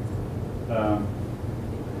lab,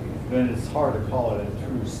 then it's hard to call it a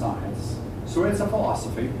true science. So it's a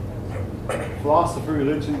philosophy. Philosophy,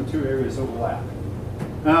 religion, the two areas overlap.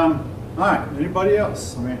 All right, anybody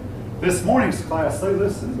else? I mean, this morning's class, they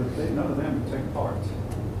listened, but none of them take part.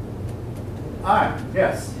 All right,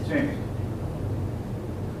 yes, Jamie.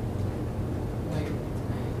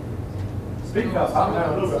 Speak up, I'm a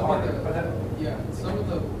little bit harder. Some of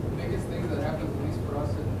the biggest things that happened, at least for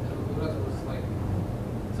us in Honduras, was like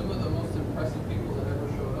some of the most impressive people that ever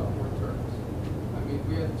showed up were Turks. I mean,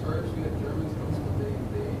 we had Turks, we had Germans come,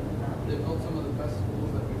 they built some of the best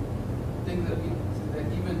schools that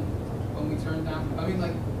even when we turned down, I mean,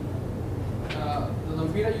 like, the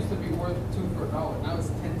Lempira used to be worth 2 for $1. Now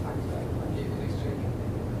it's 10 times that in exchange.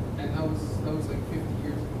 And that was like 50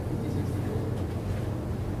 years ago, 50, 60 years ago.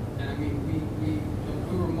 And I mean,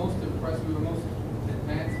 we were most impressed, we were most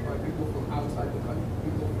advanced by people from outside the country,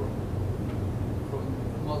 people from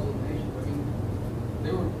Muslim nations. I mean,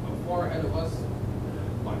 they were far ahead of us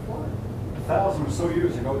by far. 1,000 or so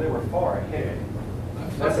years ago, they were far ahead.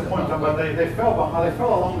 That's the point I'm talking about. They fell behind. They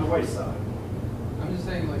fell along the wayside. I'm just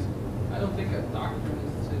saying, like, I don't think a doctrine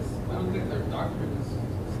I don't think their doctrine is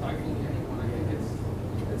stifling anyone. I think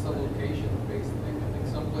it's a location-based thing. I think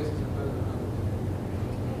some places are better than others.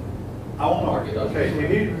 I won't argue. Okay,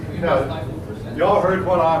 y'all heard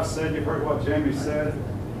what I've said. You've heard what Jamie said.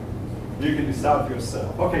 You can decide for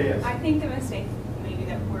yourself. Okay, yes. I think the mistake maybe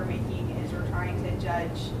that we're making is we're trying to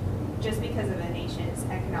judge just because of a nation's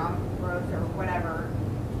economic growth or whatever.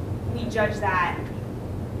 We judge that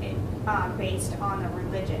based on the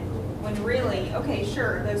religion. When really, okay,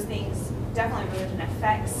 sure, those things, definitely religion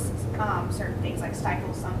affects certain things, like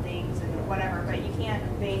stifles some things and whatever, but you can't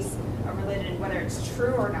base a religion, whether it's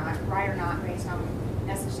true or not, right or not, based on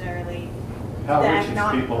necessarily How the rich its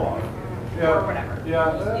economic people are. or whatever. Yeah,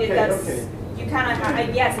 okay, okay. You kind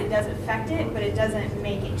of, yes, it does affect it, but it doesn't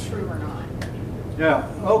make it true or not. Yeah,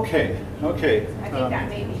 okay. I think that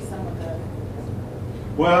may be some of the.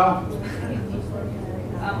 Well,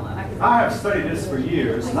 I I have studied this for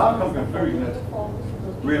years, and I've come to the conclusion that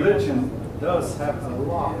religion does have a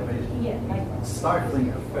lot of a stifling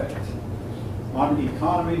effect on the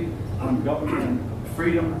economy, on government,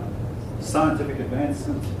 freedom, scientific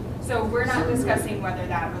advancement. So we're not discussing whether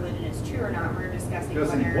that religion is true or not. We're discussing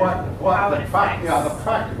Discussing whether how it affects. the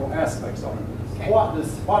practical aspects of it. Okay.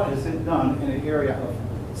 What has it done in the area of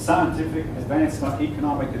scientific advancement,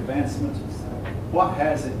 economic advancement? What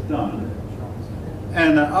has it done?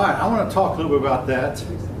 And all right, I want to talk a little bit about that.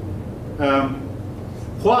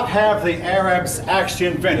 What have the Arabs actually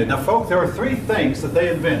invented? Now, folks, there were 3 things that they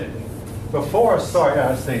invented. All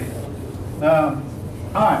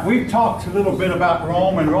right, we talked a little bit about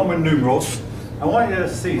Rome and Roman numerals. I want you to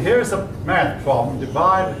see, here's a math problem.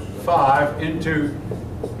 Divide 5 into,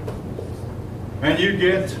 and you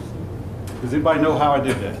get, does anybody know how I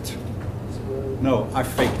did that? No, I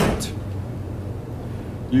faked it.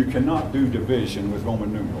 You cannot do division with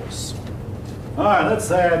Roman numerals. All right, let's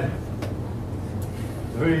add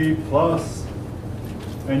 3 plus,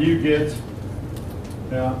 and you get,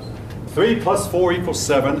 3 plus 4 equals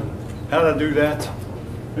 7. How did I do that?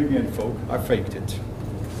 Again, folk, I faked it.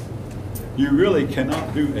 You really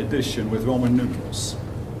cannot do addition with Roman numerals.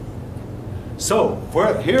 So,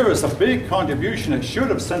 here is a big contribution that should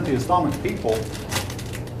have sent the Islamic people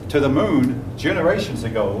to the moon generations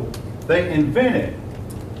ago. They invented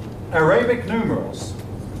Arabic numerals.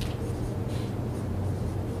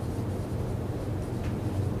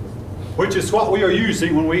 Which is what we are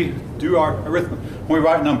using when we do our arithmetic, when we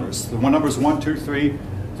write numbers. The numbers 1, 2, 3,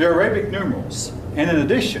 they're Arabic numerals. And in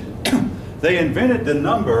addition, they invented the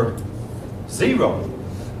number 0.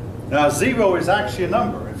 Now 0 is actually a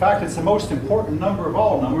number. In fact, it's the most important number of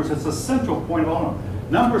all numbers. It's the central point of all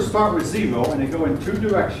numbers. Numbers start with 0 and they go in 2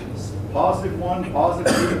 directions. Positive 1,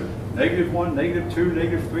 positive 2, negative 1, negative 2,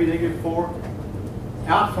 negative 3, negative 4.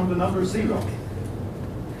 Out from the number 0.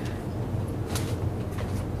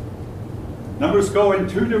 Numbers go in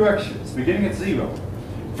 2 directions, beginning at 0.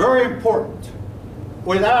 Very important.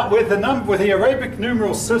 With the Arabic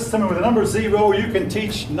numeral system and with the number 0, you can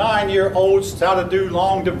teach 9-year-olds how to do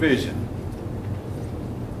long division.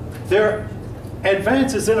 There are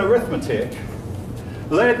advances in arithmetic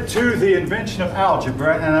led to the invention of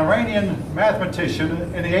algebra. An Iranian mathematician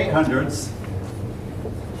in the 800s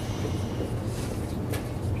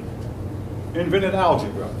invented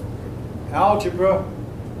algebra. Algebra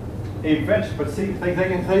eventually, but see,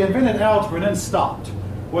 they invented algebra and then stopped.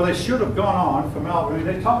 Well, they should have gone on from algebra. I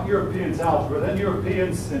mean, they taught Europeans algebra, then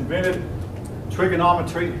Europeans invented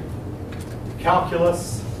trigonometry,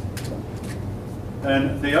 calculus,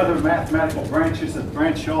 and the other mathematical branches that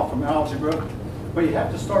branch off from algebra. But you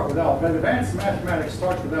have to start with algebra. Advanced mathematics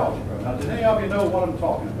starts with algebra. Now, do any of you know what I'm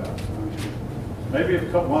talking about? Maybe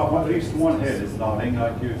a couple, well, at least one head is nodding,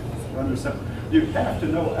 like you understand. You have to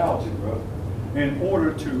know algebra in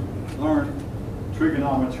order to learn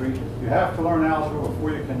trigonometry. You have to learn algebra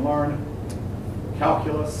before you can learn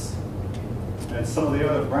calculus and some of the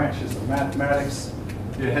other branches of mathematics.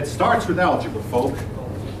 It starts with algebra, folk.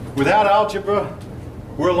 Without algebra,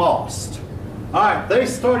 we're lost. All right, they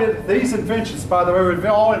started, these inventions, by the way, were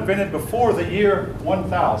all invented before the year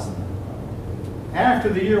 1000. After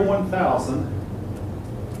the year 1000,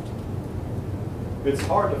 it's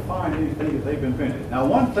hard to find anything that they've invented. Now,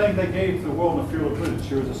 one thing they gave to the world in the field of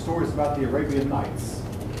literature is the stories about the Arabian Nights.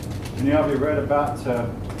 Any of you read about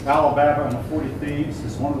Alibaba and the 40 Thieves?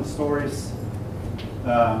 It's one of the stories.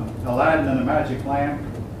 Aladdin and the magic lamp,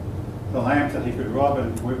 the lamp that he could rub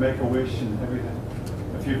and would make a wish and everything.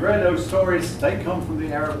 If you've read those stories, they come from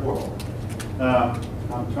the Arab world.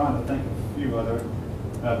 I'm trying to think of a few other.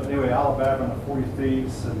 But anyway, Alibaba and the 40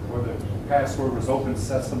 Thieves, and where the password was open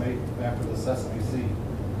sesame after the sesame seed.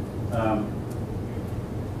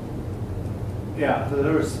 Yeah,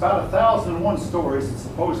 there was about 1,001 stories that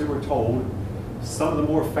supposedly were told. Some of the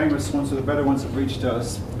more famous ones are the better ones that reached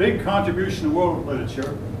us. Big contribution to world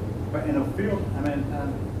literature, but in a field,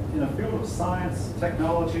 in a field of science,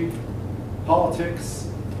 technology, politics,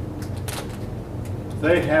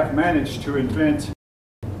 they have managed to invent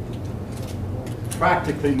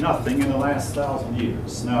practically nothing in the last 1,000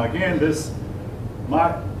 years. Now again, this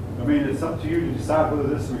might, it's up to you to decide whether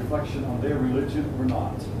this is a reflection on their religion or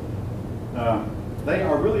not. They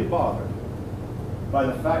are really bothered by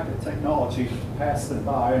the fact that technology passed them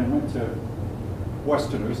by and went to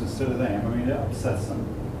Westerners instead of them. It upsets them.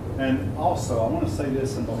 And also, I want to say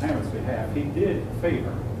this in Muhammad's behalf, he did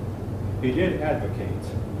favor, he did advocate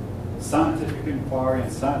scientific inquiry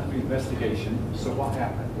and scientific investigation. So what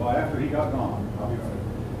happened? Well, after he got gone,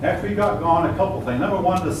 after he got gone, a couple things. Number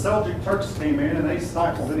one, the Seljuk Turks came in and they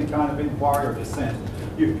stifled any kind of inquiry or dissent.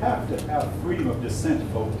 You have to have freedom of dissent,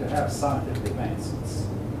 folks, to have scientific advancements.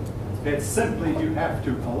 It's simply you have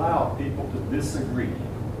to allow people to disagree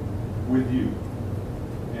with you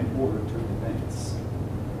in order to advance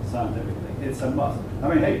scientifically. It's a must.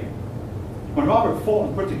 Hey, when Robert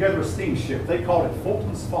Fulton put together a steamship, they called it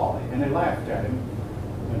Fulton's Folly, and they laughed at him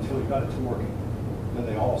until he got it to working. Then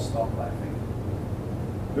they all stopped laughing.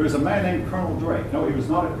 There was a man named Colonel Drake. No, he was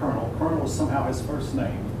not a colonel. Colonel was somehow his first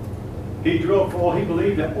name. He drilled for oil. He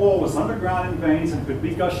believed that oil was underground in veins and could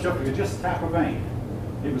be gushed up. You could just tap a vein.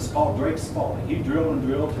 It was called Drake's Folly. He drilled and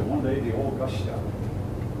drilled till one day the oil gushed up.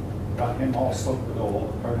 Got him all soaked with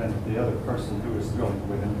oil. And the other person who was drilling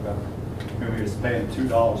with him, whom he was paying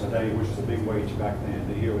 $2 a day, which was a big wage back then.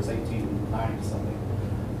 The year was 1890 something.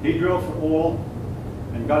 He drilled for oil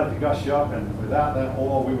and got it to gush up, and without that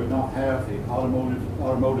oil, we would not have the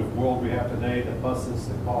automotive world we have today, the buses,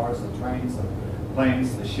 the cars, the trains, the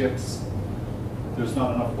planes, the ships. There's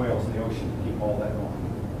not enough whales in the ocean to keep all that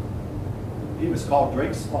going. He was called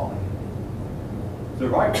Drake's Folly. The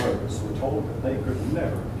Wright brothers were told that they could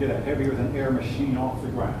never get a heavier than air machine off the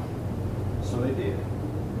ground. So they did.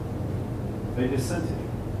 They dissented.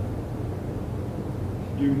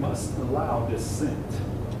 You must allow dissent.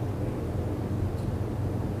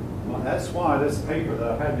 Well, that's why this paper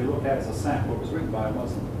that I've had you look at as a sample was written by a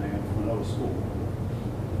Muslim man from another school.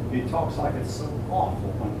 He talks like it's so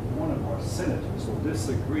awful when one of our senators will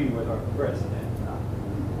disagree with our president.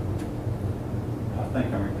 I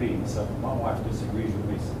think I'm repeating myself. My wife disagrees with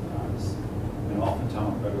me sometimes, and oftentimes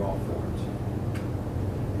I'm better off for it.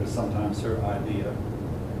 Because sometimes her idea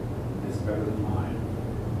is better than mine.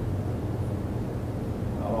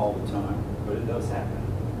 Not all the time, but it does happen.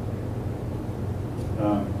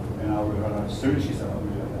 And as soon as she said, I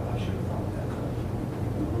should have thought that.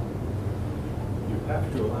 You have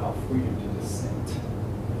to allow freedom to dissent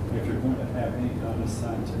if you're going to have any kind of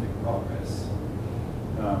scientific progress.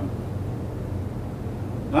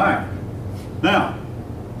 All right. Now,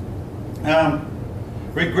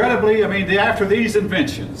 regrettably, after these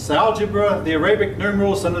inventions, algebra, the Arabic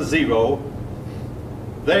numerals, and the zero,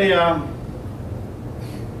 they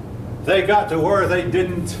got to where they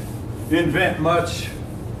didn't invent much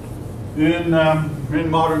in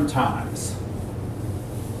modern times.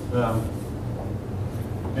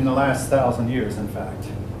 In the last 1,000 years, in fact.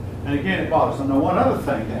 And again, it bothers them. Now, one other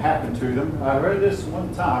thing that happened to them, I read this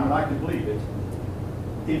one time, and I can believe it.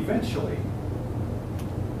 Eventually,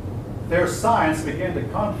 their science began to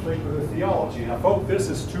conflict with their theology. Now, folks, this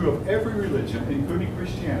is true of every religion, including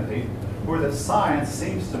Christianity, where the science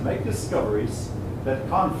seems to make discoveries that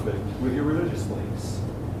conflict with your religious beliefs.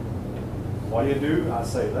 What do? I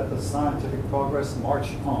say, let the scientific progress march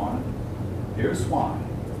on. Here's why.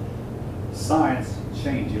 Science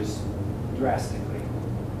changes drastically.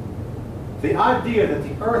 The idea that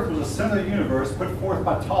the earth was the center of the universe put forth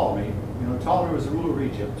by Ptolemy, you know, Ptolemy was the ruler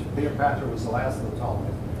of Egypt, Cleopatra was the last of the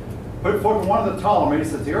Ptolemies, put forth one of the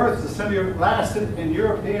Ptolemies that the earth is the center, lasted in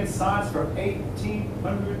European science for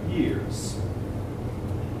 1,800 years.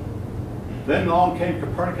 Then along came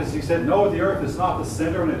Copernicus. He said, no, the earth is not the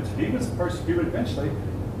center, and he was persecuted eventually.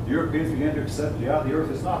 The Europeans began to accept, yeah, the earth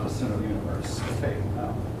is not the center of the universe. Okay,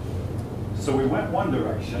 now. So we went one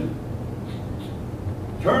direction,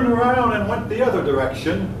 turned around and went the other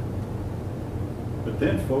direction. But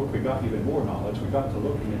then, folk, we got even more knowledge. We got to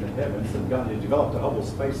looking into the heavens and developed the Hubble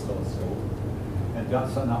Space Telescope and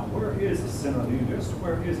got to now, where is the center of the universe?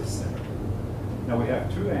 Where is the center? Now, we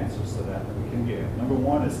have two answers to that we can give. Number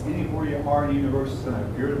one is anywhere you are in the universe is going to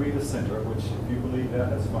appear to be the center, which if you believe that,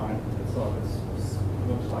 that's fine. That's all. It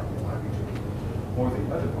looks like it might be true. Or the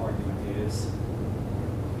other argument is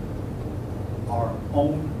our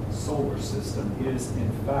own solar system is in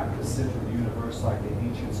fact the center of the universe like the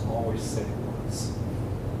ancients always said it was.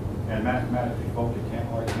 And mathematically, folks, you can't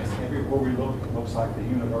argue against everywhere we look, it looks like the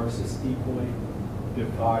universe is equally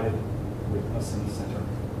divided with us in the center.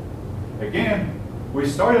 Again, we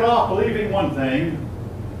started off believing one thing,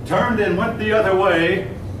 turned and went the other way,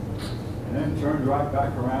 and then turned right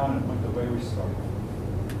back around and went the way we started.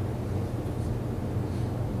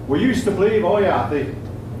 We used to believe, oh yeah, the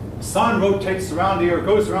sun rotates around the earth,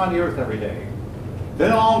 goes around the earth every day.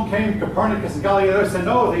 Then along came Copernicus and Galileo and said,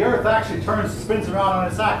 no, the earth actually spins around on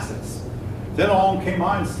its axis. Then along came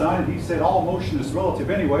Einstein and he said all motion is relative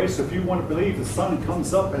anyway, so if you want to believe the sun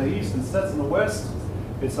comes up in the east and sets in the west,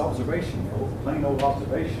 it's observation, plain old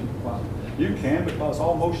observation. Well, you can because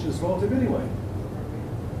all motion is relative anyway.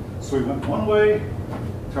 So we went one way,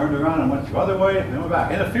 turned around and went the other way, and then went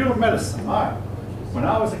back. In the field of medicine, all right, when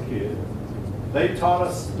I was a kid, they taught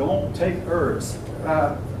us don't take herbs.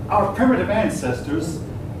 Our primitive ancestors,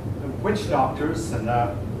 the witch doctors, and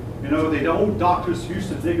you know, the old doctors used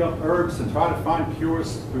to dig up herbs and try to find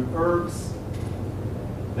cures through herbs.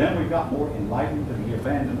 Then we got more enlightened and we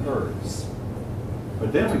abandoned herbs.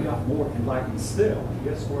 But then we got more enlightened still. And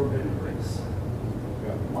guess where we're headed, Grace? We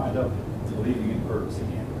got to wind up believing in herbs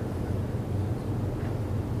again.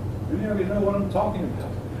 Any of you know what I'm talking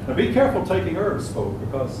about? Now be careful taking herbs, folks,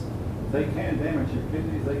 because they can damage your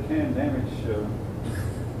kidneys. They can damage.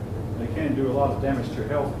 They can do a lot of damage to your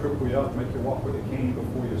health, cripple you up, make you walk with a cane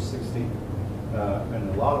before you're 60. And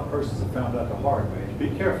a lot of persons have found out the hard way. Be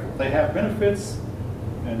careful. They have benefits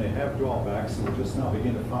and they have drawbacks, and we're just now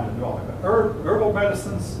beginning to find a drawback. But herbal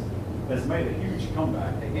medicines has made a huge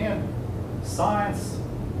comeback. Again, science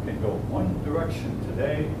can go one direction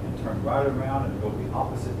today and turn right around and go the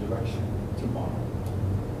opposite direction tomorrow.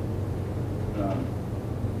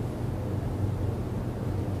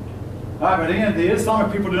 But again, the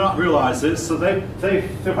Islamic people do not realize this, so when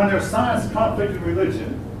their science conflicted with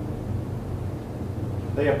religion,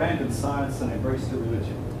 they abandoned science and embraced their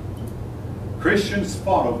religion. Christians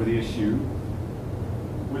fought over the issue,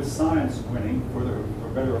 with science winning, for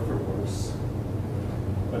better or for worse.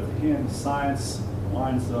 But again, science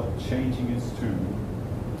winds up changing its tune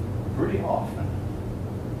pretty often.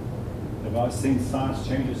 Have I seen science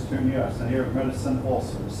change its tune? Yes. And here, medicine,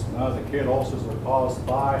 ulcers. When I was a kid, ulcers were caused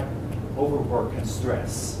by overwork and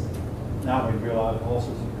stress. Now we realize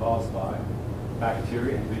ulcers are caused by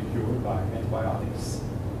bacteria and be cured by antibiotics.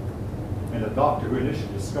 And the doctor who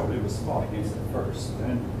initially discovered it was fought against it first.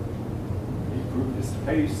 Then he proved his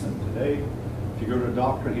case, and today, if you go to a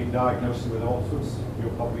doctor and he diagnoses you with ulcers,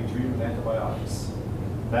 you'll probably be treated with antibiotics.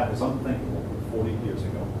 That was unthinkable 40 years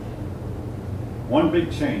ago. One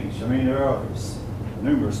big change. I mean, there are others.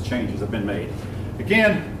 Numerous changes have been made.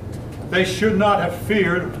 Again, they should not have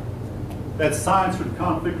feared that science would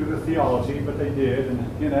conflict with their theology, but they did, and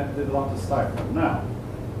again, that did a lot to stifle them. Now,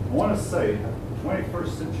 I want to say,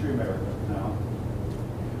 21st century America now,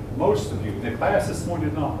 most of you, the class this morning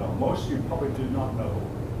did not know, most of you probably did not know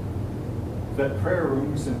that prayer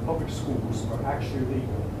rooms in public schools are actually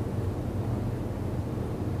legal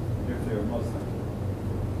if they're Muslim.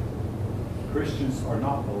 Christians are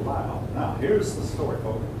not allowed. Now, here's the story,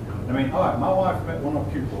 folks. I mean, all right, my wife met one of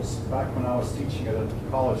the pupils back when I was teaching at a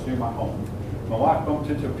college near my home. My wife bumped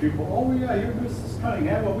into a pupil. Oh yeah, you're Mrs.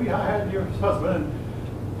 Cunningham. Well, I had your husband.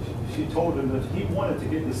 And she told him that he wanted to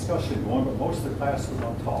get discussion going, but most of the class would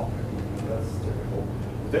not talk. That's typical.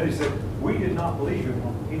 Then he said, we did not believe him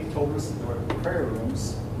when he told us that there were prayer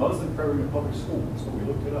rooms, Muslim prayer rooms in public schools, so we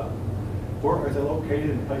looked it up. Where are they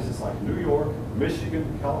located? In places like New York,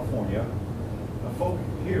 Michigan, California. Now, folk,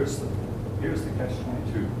 here's the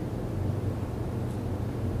catch-22.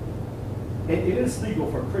 It is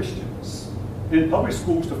legal for Christians in public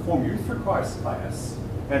schools to form Youth for Christ class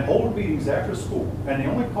and hold meetings after school, and the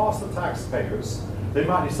only cost the taxpayers. They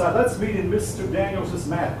might decide, let's meet in Mr. Daniels'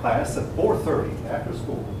 math class at 4:30 after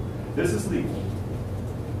school. This is legal.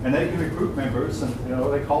 And they can recruit members, and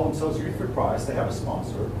they call themselves Youth for Christ. They have a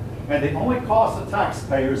sponsor. And the only cost the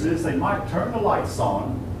taxpayers is they might turn the lights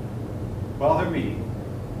on while they're meeting.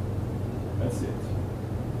 That's it.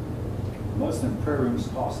 Muslim prayer rooms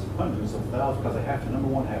cost hundreds of thousands because they have to, number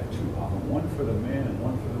one, have two of them, one for the men and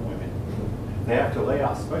one for the women. They have to lay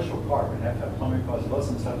out special carpet, have to have plumbing because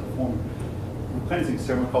Muslims have to perform a cleansing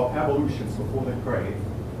ceremony called ablutions before they pray.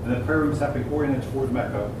 And the prayer rooms have to be oriented toward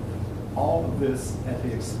Mecca. All of this at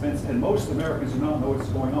the expense, and most Americans do not know what's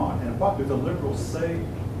going on. And what do the liberals say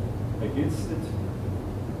against it?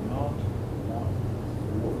 Not one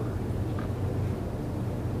word.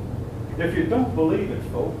 If you don't believe it,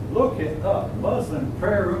 folks, look it up. Muslim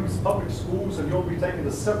prayer rooms, public schools, and you'll be taken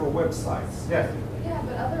to several websites. Yes? Yeah,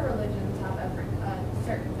 but other religions have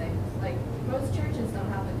certain things. Like, most churches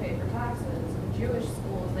don't have to pay for taxes. In Jewish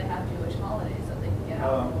schools, they have Jewish holidays that they can get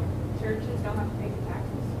out. Churches don't have to pay for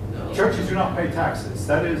taxes. No. Churches do not pay taxes.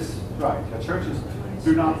 That is right. Churches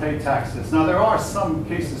do not pay taxes. Now, there are some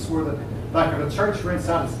cases where, like if a church rents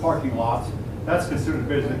out its parking lot, that's considered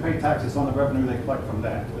business. They pay taxes on the revenue they collect from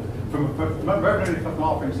that. From revenue they collect from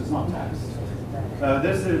offerings, it's not taxed.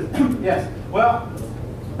 This is, yes. Well,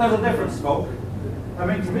 there's a difference, folks. I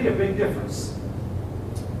mean, to me, a big difference.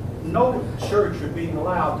 No church would be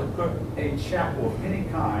allowed to put a chapel of any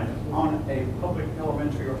kind on a public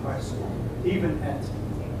elementary or high school, even at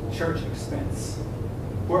church expense.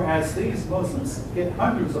 Whereas these Muslims get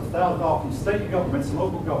hundreds of thousands of dollars from state governments and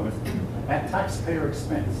local governments at taxpayer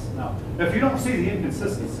expense. Now, if you don't see the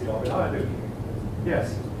inconsistency of it, I do.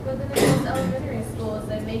 Yes? But then in most elementary schools,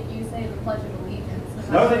 they make you say the Pledge of Allegiance.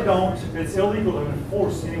 No, they don't. It's illegal to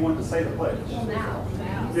enforce anyone to say the pledge. Well, now.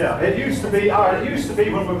 Yeah, it used to be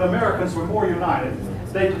when the Americans were more united,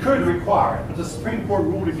 they could require it, but the Supreme Court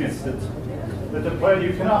ruled against it. That the pledge,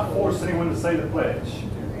 you cannot force anyone to say the pledge.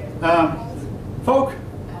 Folk,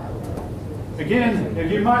 again,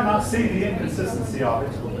 if you might not see the inconsistency of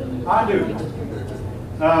it, I do.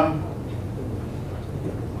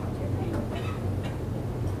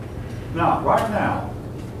 Now, right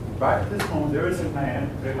at this moment, there is a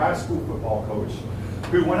man, a high school football coach,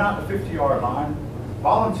 who went out the 50-yard line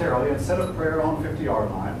voluntarily and said a prayer on the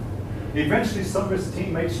 50-yard line. Eventually, some of his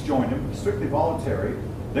teammates joined him, strictly voluntary.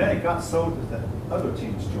 Then it got so that the other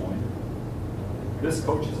teams joined. This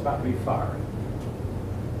coach is about to be fired.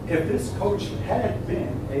 If this coach had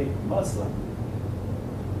been a Muslim,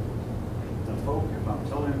 then folk, if I'm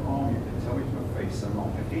telling him wrong, you can tell me to my face I'm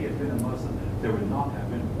wrong. If he had been a Muslim, there would not have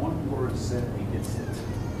been one word said against it.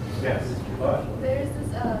 Yes, but There's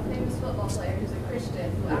this famous football player who's a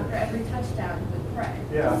Christian who, after every touchdown, he would pray.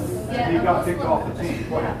 yeah, Yet he a got kicked Muslim- off the team.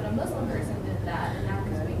 Yeah, but a Muslim person did that, and now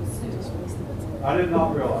he's being sued. I did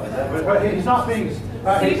not realize that, but he's not being.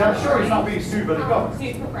 I'm sure he's not being sued by the government.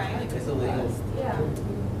 Sued for praying. It's illegal. Yeah.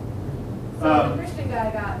 So the Christian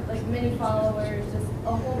guy got like many followers, just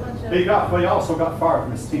a whole bunch of. He also got fired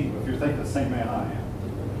from his team. If you're thinking the same man I am,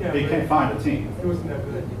 Yeah, he but can't find a team. It wasn't that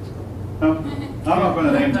good. No, I'm not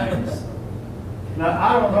going to name names. Now,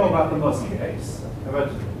 I don't know about the Muslim case,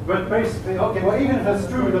 but basically, okay, well, even if that's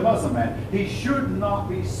true with the Muslim man, he should not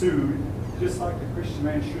be sued, just like the Christian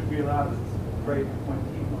man should be allowed to pray when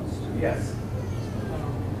he wants to. Yes?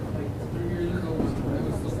 Like 3 years ago, when I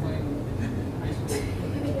was still playing in high school,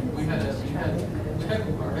 we had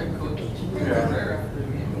our head coach Yeah. prayer after the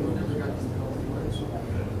game, we never got to tell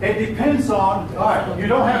the It depends on, all right, you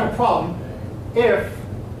don't have a problem if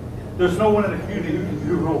there's no one in the community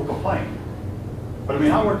who will complain. But I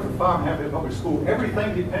mean, I work for 5.5 in public school.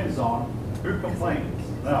 Everything depends on who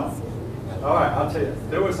complains. Now, all right, I'll tell you,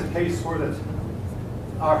 there was a case where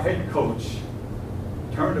our head coach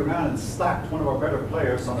turned around and slapped one of our better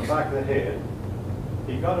players on the back of the head.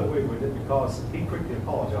 He got away with it because he quickly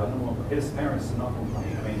apologized. His parents did not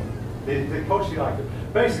complain. I mean, the coach, he liked it.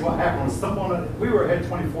 Basically, what happened was we were ahead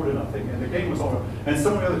 24-0, and the game was over. And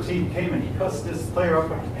some of the other team came and he cussed this player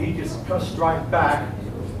up, and he just cussed right back.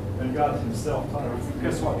 and got himself,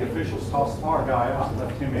 guess what, the officials tossed our guy out and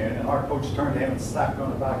left him in, and our coach turned to him and slapped him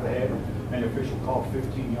on the back of the head, and the official called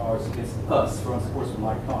 15 yards against us for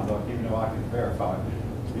unsportsmanlike conduct, even though I can verify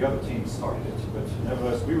the other team started it. But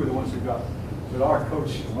nevertheless, we were the ones who got, but our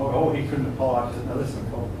coach, oh, he couldn't apologize. I said, now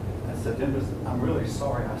listen, coach, I said, Dennis, I'm really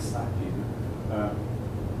sorry I slapped you.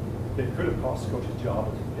 It could have cost coach his job,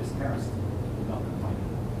 but his parents did not complain.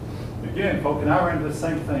 Again, folks, and I ran into the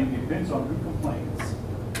same thing. It depends on who complains.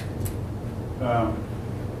 All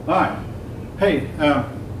right. Hey,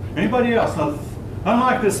 anybody else? Now,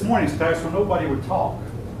 unlike this morning's class where nobody would talk,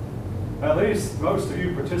 at least most of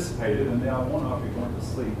you participated, and now one of you went to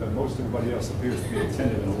sleep, and most everybody else appears to be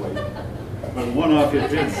attentive and awake. But one of you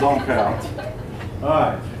did zonk out. All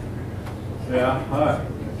right. Yeah, all right.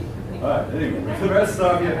 All right. Anyway, the rest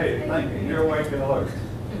of you, hey, thank you. You're awake and alert.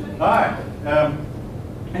 All right.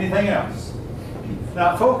 Anything else?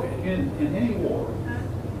 Now, folks, in any war,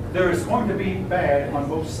 there is going to be bad on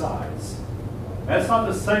both sides. That's not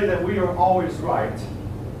to say that we are always right.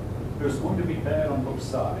 There's going to be bad on both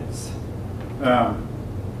sides. I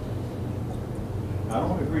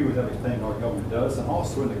don't agree with everything our government does, and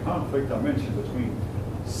also in the conflict I mentioned between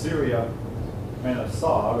Syria and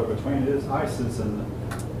Assad, or between ISIS and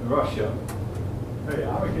Russia. Hey,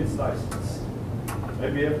 I'm against ISIS.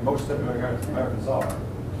 Maybe most of Americans are.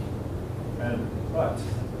 But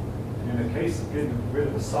in the case of getting rid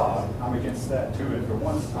of Assad, I'm against that too. And for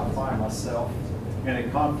once, I find myself in a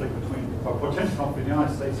conflict between, a potential conflict between the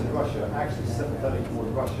United States and Russia, actually sympathetic toward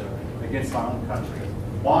Russia against my own country.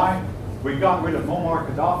 Why? We got rid of Muammar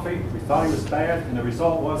Gaddafi. We thought he was bad, and the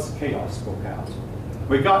result was chaos broke out.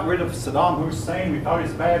 We got rid of Saddam Hussein. We thought he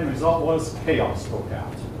was bad, and the result was chaos broke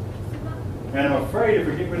out. And I'm afraid if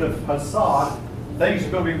we get rid of Assad, things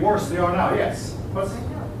are going to be worse than they are now. Yes?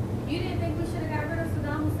 You didn't think we should have got rid of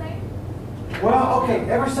Saddam Hussein? Well, okay,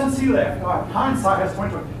 ever since he left, hindsight has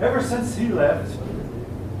 2020, ever since he left,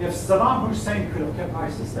 if Saddam Hussein could have kept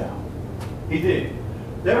ISIS down, he did.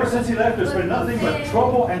 Ever since he left, there's been nothing but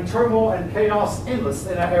trouble and turmoil and chaos endless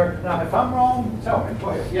in that area. Now, if I'm wrong, tell me. Go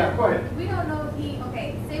ahead. Yeah, go ahead. We don't know if he,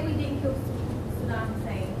 okay, say we didn't kill Saddam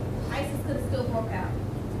Hussein. ISIS could have still broke out.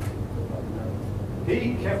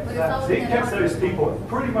 He kept those people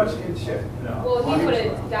pretty much in check. No, Well, he would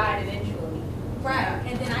have died eventually. Right,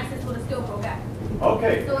 and then ISIS would have still broke out.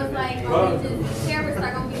 Okay. So it's like, Well, terrorists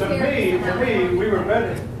are going to be to terrorists. me, we were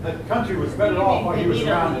better, the country was better off while he was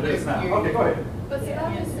around than it is now. Okay, go ahead. But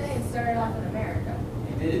Saddam Hussein started off in America.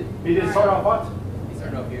 He did. He did start off what? He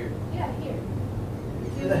started off here. Yeah, here.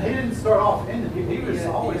 He didn't start off in, he was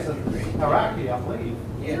always an Iraqi, I believe.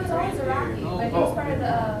 He was always Iraqi, but he was part of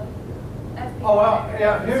the FBI. Oh, well,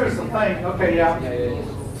 yeah, here's the thing, okay, yeah.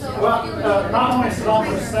 So Well, not only Saddam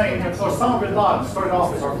Hussein, but Osama bin Laden started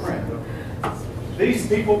off as our friend. These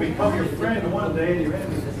people become your friend one day and your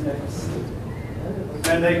enemy the next.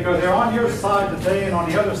 And they're on your side today and on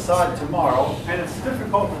the other side tomorrow, and it's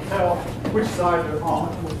difficult to tell which side they're on.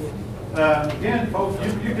 Again, folks,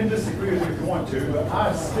 you can disagree with me if you want to, but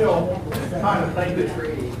I still kind of think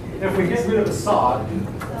that if we get rid of Assad,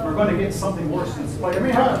 we're going to get something worse than Slave. I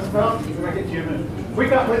mean, well, I get you a minute. We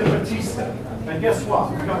got rid of Batista, and guess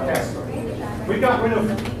what? We got Castro. We got rid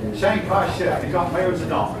of Chiang Kai-shek, and got Mao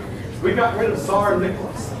Zedong. We got rid of Tsar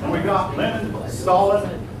Nicholas, and we got Lenin,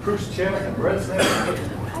 Stalin, Khrushchev, and Brezhnev.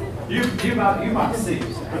 You might see,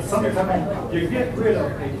 but sometimes you get rid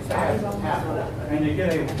of a bad apple, and you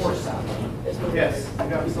get a worse apple. Yes, you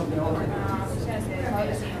got something over I was going to say,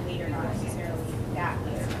 probably being a leader, not necessarily that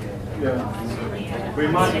leader. Yeah. We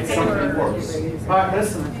might get something worse. All right,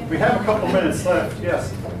 listen, we have a couple minutes left.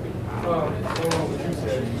 Yes. Going on what you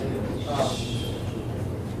said.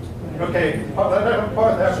 Okay,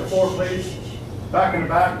 part after 4, please. Back in the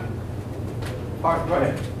back. Part, go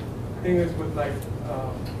ahead. The thing is with like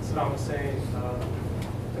Saddam Hussein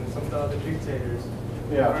and some of the other dictators,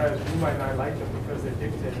 Yeah. whereas you might not like them because they're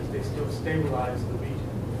dictators, they still stabilize the region.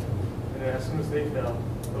 And then as soon as they fell,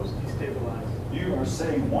 those destabilized. You are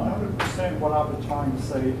saying 100% what I've been trying to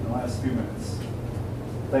say in the last few minutes.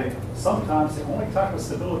 Sometimes the only type of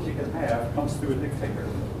stability you can have comes through a dictator.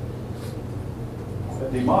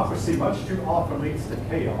 Democracy much too often leads to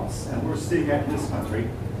chaos, and we're seeing that in this country.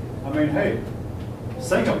 I mean, hey,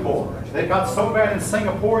 Singapore. They got so bad in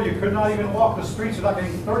Singapore you could not even walk the streets without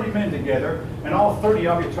getting 30 men together, and all 30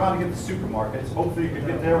 of you trying to get to supermarkets. Hopefully you could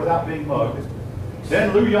get there without being mugged.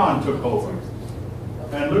 Then Liu Yan took over.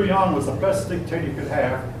 And Liu Yan was the best dictator you could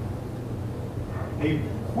have. He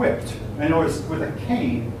whipped, in other words, with a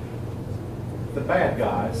cane, the bad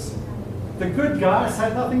guys. The good guys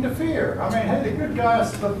had nothing to fear. I mean, hey, the good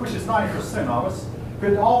guys, which is 90% of us,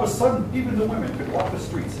 could all of a sudden, even the women could walk the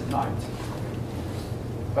streets at night.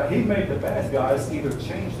 But he made the bad guys either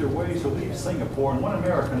change their ways or leave Singapore. And one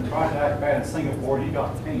American tried to act bad in Singapore, and he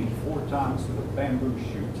got caned 4 times with a bamboo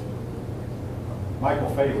shoot. Michael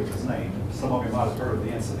Fay was his name. Some of you might have heard of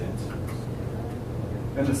the incident.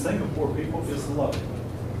 And the Singapore people just loved him.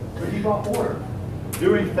 But he brought order.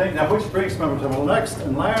 Doing things, now which brings me to the next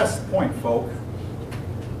and last point, folk.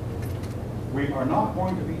 We are not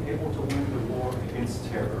going to be able to win the war against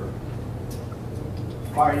terror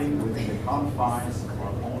fighting within the confines of our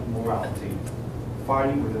own morality,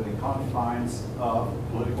 fighting within the confines of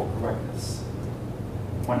political correctness.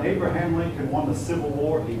 When Abraham Lincoln won the Civil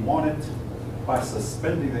War, he won it by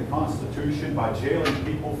suspending the Constitution, by jailing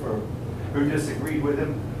people who disagreed with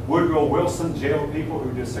him. Woodrow Wilson jailed people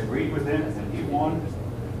who disagreed with him, and he won.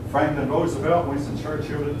 Franklin Roosevelt, Winston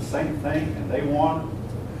Churchill did the same thing, and they won.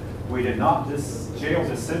 We did not jail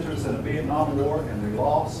dissenters in the Vietnam War, and they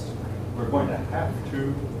lost. We're going to have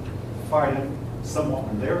to fight them somewhat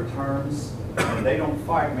on their terms, and they don't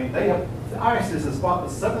fight. I mean, ISIS is about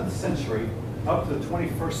the 7th century up to the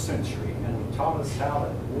 21st century, and we taught us how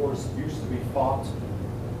that wars used to be fought.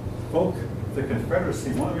 Folk, the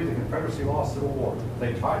Confederacy, one of the reasons the Confederacy lost the war,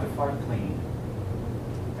 they tried to fight clean.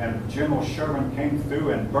 And General Sherman came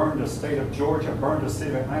through and burned the state of Georgia, burned the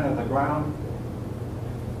city of Atlanta to the ground.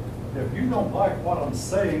 If you don't like what I'm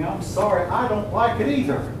saying, I'm sorry, I don't like it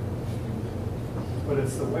either. But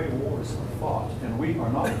it's the way wars are fought, and we are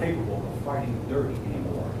not capable of fighting dirty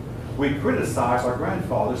anymore. We criticize our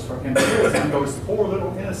grandfathers for imprisoning those poor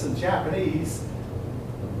little innocent Japanese,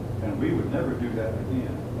 and we would never do that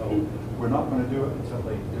again. No, we're not going to do it until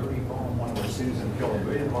they dirty bomb one of our cities and kill 1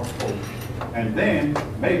 million of our folk. And then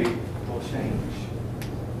maybe we'll change.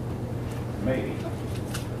 Maybe.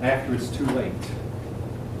 After it's too late.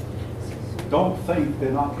 Don't think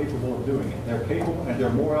they're not capable of doing it. They're capable, and their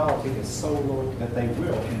morality is so low that they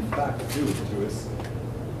will, in fact, do it to us.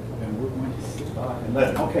 And we're going to sit by and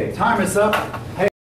let them. Okay, time is up. Hey.